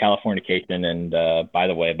combination of Californication and By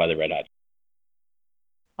the Way by the Red Hot.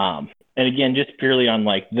 And again, just purely on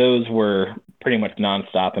like those were pretty much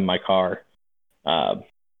nonstop in my car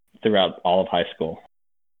throughout all of high school.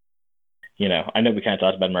 You know, I know we kind of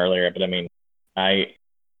talked about them earlier, but I mean, I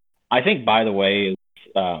think By the Way is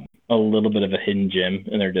a little bit of a hidden gem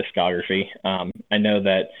in their discography. I know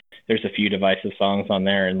that there's a few divisive songs on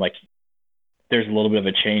there, and like there's a little bit of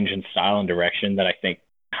a change in style and direction that I think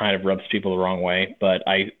kind of rubs people the wrong way. But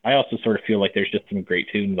I also sort of feel like there's just some great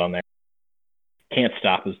tunes on there. Can't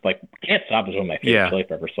Stop is one of my favorite Chili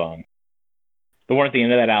Pepper songs. The one at the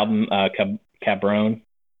end of that album, Cabron,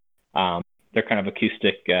 they're kind of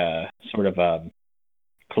acoustic, sort of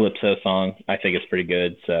calypso song. I think it's pretty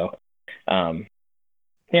good. So, yeah,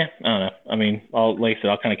 I don't know. I mean, like I said,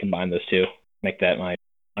 I'll kind of combine those two, make that my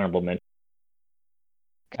honorable mention.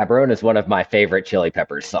 Cabron is one of my favorite Chili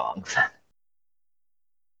Peppers songs.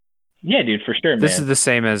 Yeah, dude, for sure, man. This is the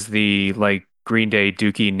same as the like Green Day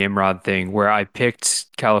Dookie Nimrod thing where I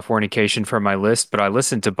picked Californication for my list, but I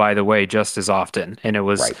listened to By the Way just as often. And it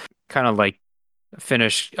was kind of like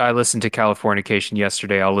I listened to Californication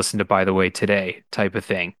yesterday, I'll listen to By the Way today type of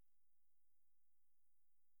thing.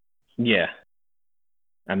 Yeah.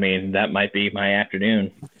 I mean, that might be my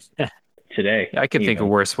afternoon today. I could think of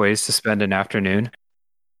worse ways to spend an afternoon.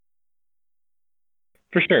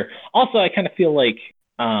 For sure. Also, I kind of feel like,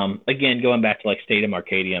 again, going back to like Stadium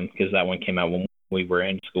Arcadium, because that one came out when we were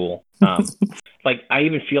in school. Like, I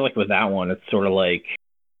even feel like with that one, it's sort of like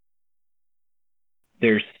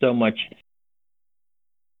there's so many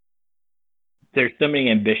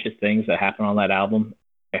ambitious things that happen on that album.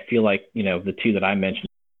 I feel like, you know, the two that I mentioned,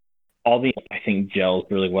 I think gels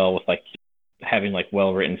really well with like having like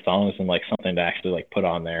well-written songs and like something to actually like put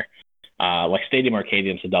on there. Like Stadium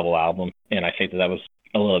Arcadium's a double album, and I think that was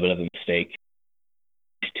a little bit of a mistake.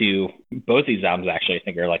 Both these albums actually I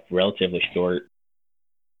think are like relatively short,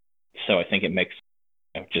 so I think it makes,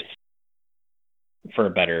 you know, just for a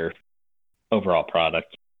better overall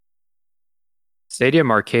product. Stadium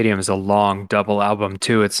Arcadium is a long double album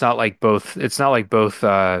too. It's not like both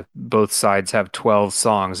sides have 12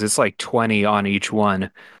 songs. It's like 20 on each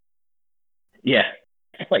one. Yeah.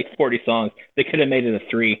 Like 40 songs. They could have made it a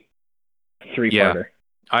three-parter.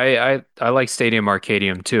 I like Stadium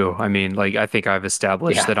Arcadium too. I mean, like I think I've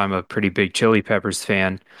established that I'm a pretty big Chili Peppers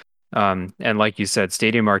fan. And like you said,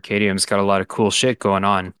 Stadium Arcadium's got a lot of cool shit going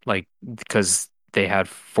on, like because they had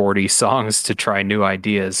 40 songs to try new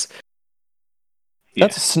ideas.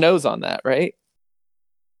 That's Snows on that, right?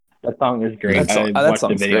 That song is great. I watched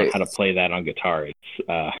a video on how to play that on guitar.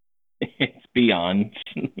 It's beyond.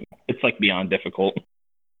 It's like beyond difficult.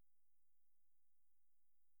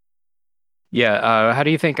 Yeah. How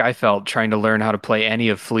do you think I felt trying to learn how to play any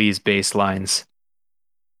of Flea's bass lines?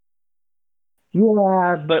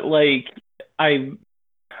 Yeah, but like I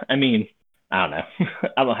mean, I don't know. I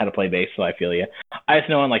don't know how to play bass, so I feel you. I just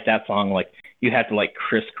know on like that song, like you have to like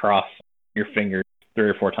crisscross your fingers 3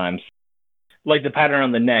 or 4 times. Like the pattern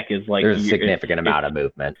on the neck is like there's a significant amount of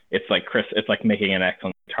movement. It's like it's like making an X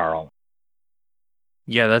on the guitar.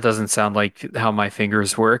 Yeah, that doesn't sound like how my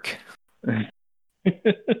fingers work.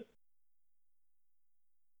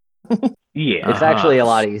 Yeah. It's actually a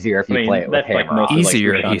lot easier if you play it with that's like hammer most on. of, like,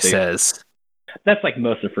 Easier, he Frusciante. says. That's like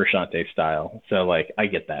most of Frusciante style. So like I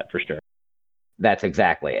get that for sure. That's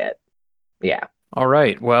exactly it. Yeah. All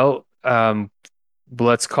right. Well,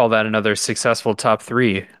 let's call that another successful top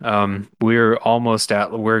three. We're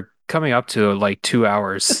coming up to like 2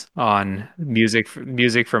 hours on music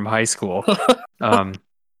from high school.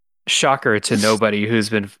 Shocker to nobody who's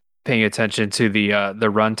been paying attention to the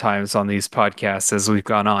run times on these podcasts as we've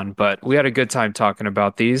gone on, but we had a good time talking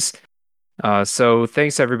about these. So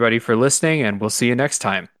thanks everybody for listening, and we'll see you next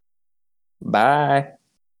time. Bye.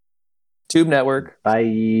 Tube Network.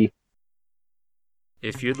 Bye.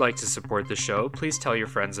 If you'd like to support the show, please tell your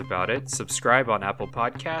friends about it, subscribe on Apple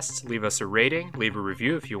Podcasts, leave us a rating, leave a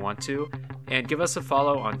review if you want to, and give us a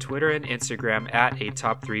follow on Twitter and Instagram at a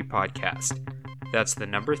Top 3 Podcast. That's the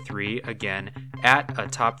number 3, again, at a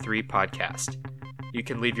Top 3 Podcast. You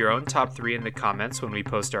can leave your own top 3 in the comments when we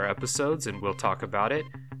post our episodes, and we'll talk about it.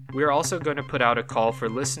 We are also going to put out a call for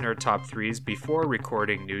listener top 3s before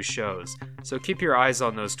recording new shows, so keep your eyes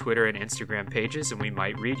on those Twitter and Instagram pages and we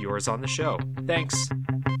might read yours on the show. Thanks!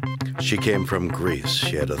 She came from Greece.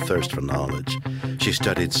 She had a thirst for knowledge. She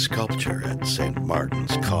studied sculpture at St.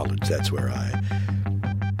 Martin's College. That's where I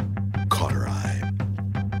caught her eye.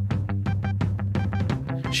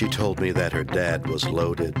 She told me that her dad was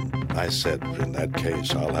loaded. I said, in that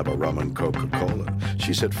case, I'll have a rum and Coca-Cola.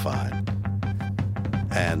 She said, fine.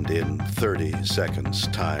 And in 30 seconds'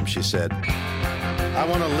 time, she said, I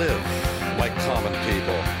want to live like common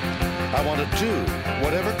people. I want to do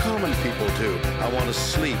whatever common people do. I want to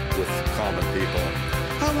sleep with common people.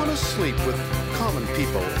 I want to sleep with common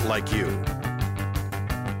people like you.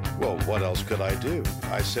 Well, what else could I do?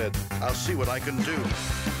 I said, I'll see what I can do.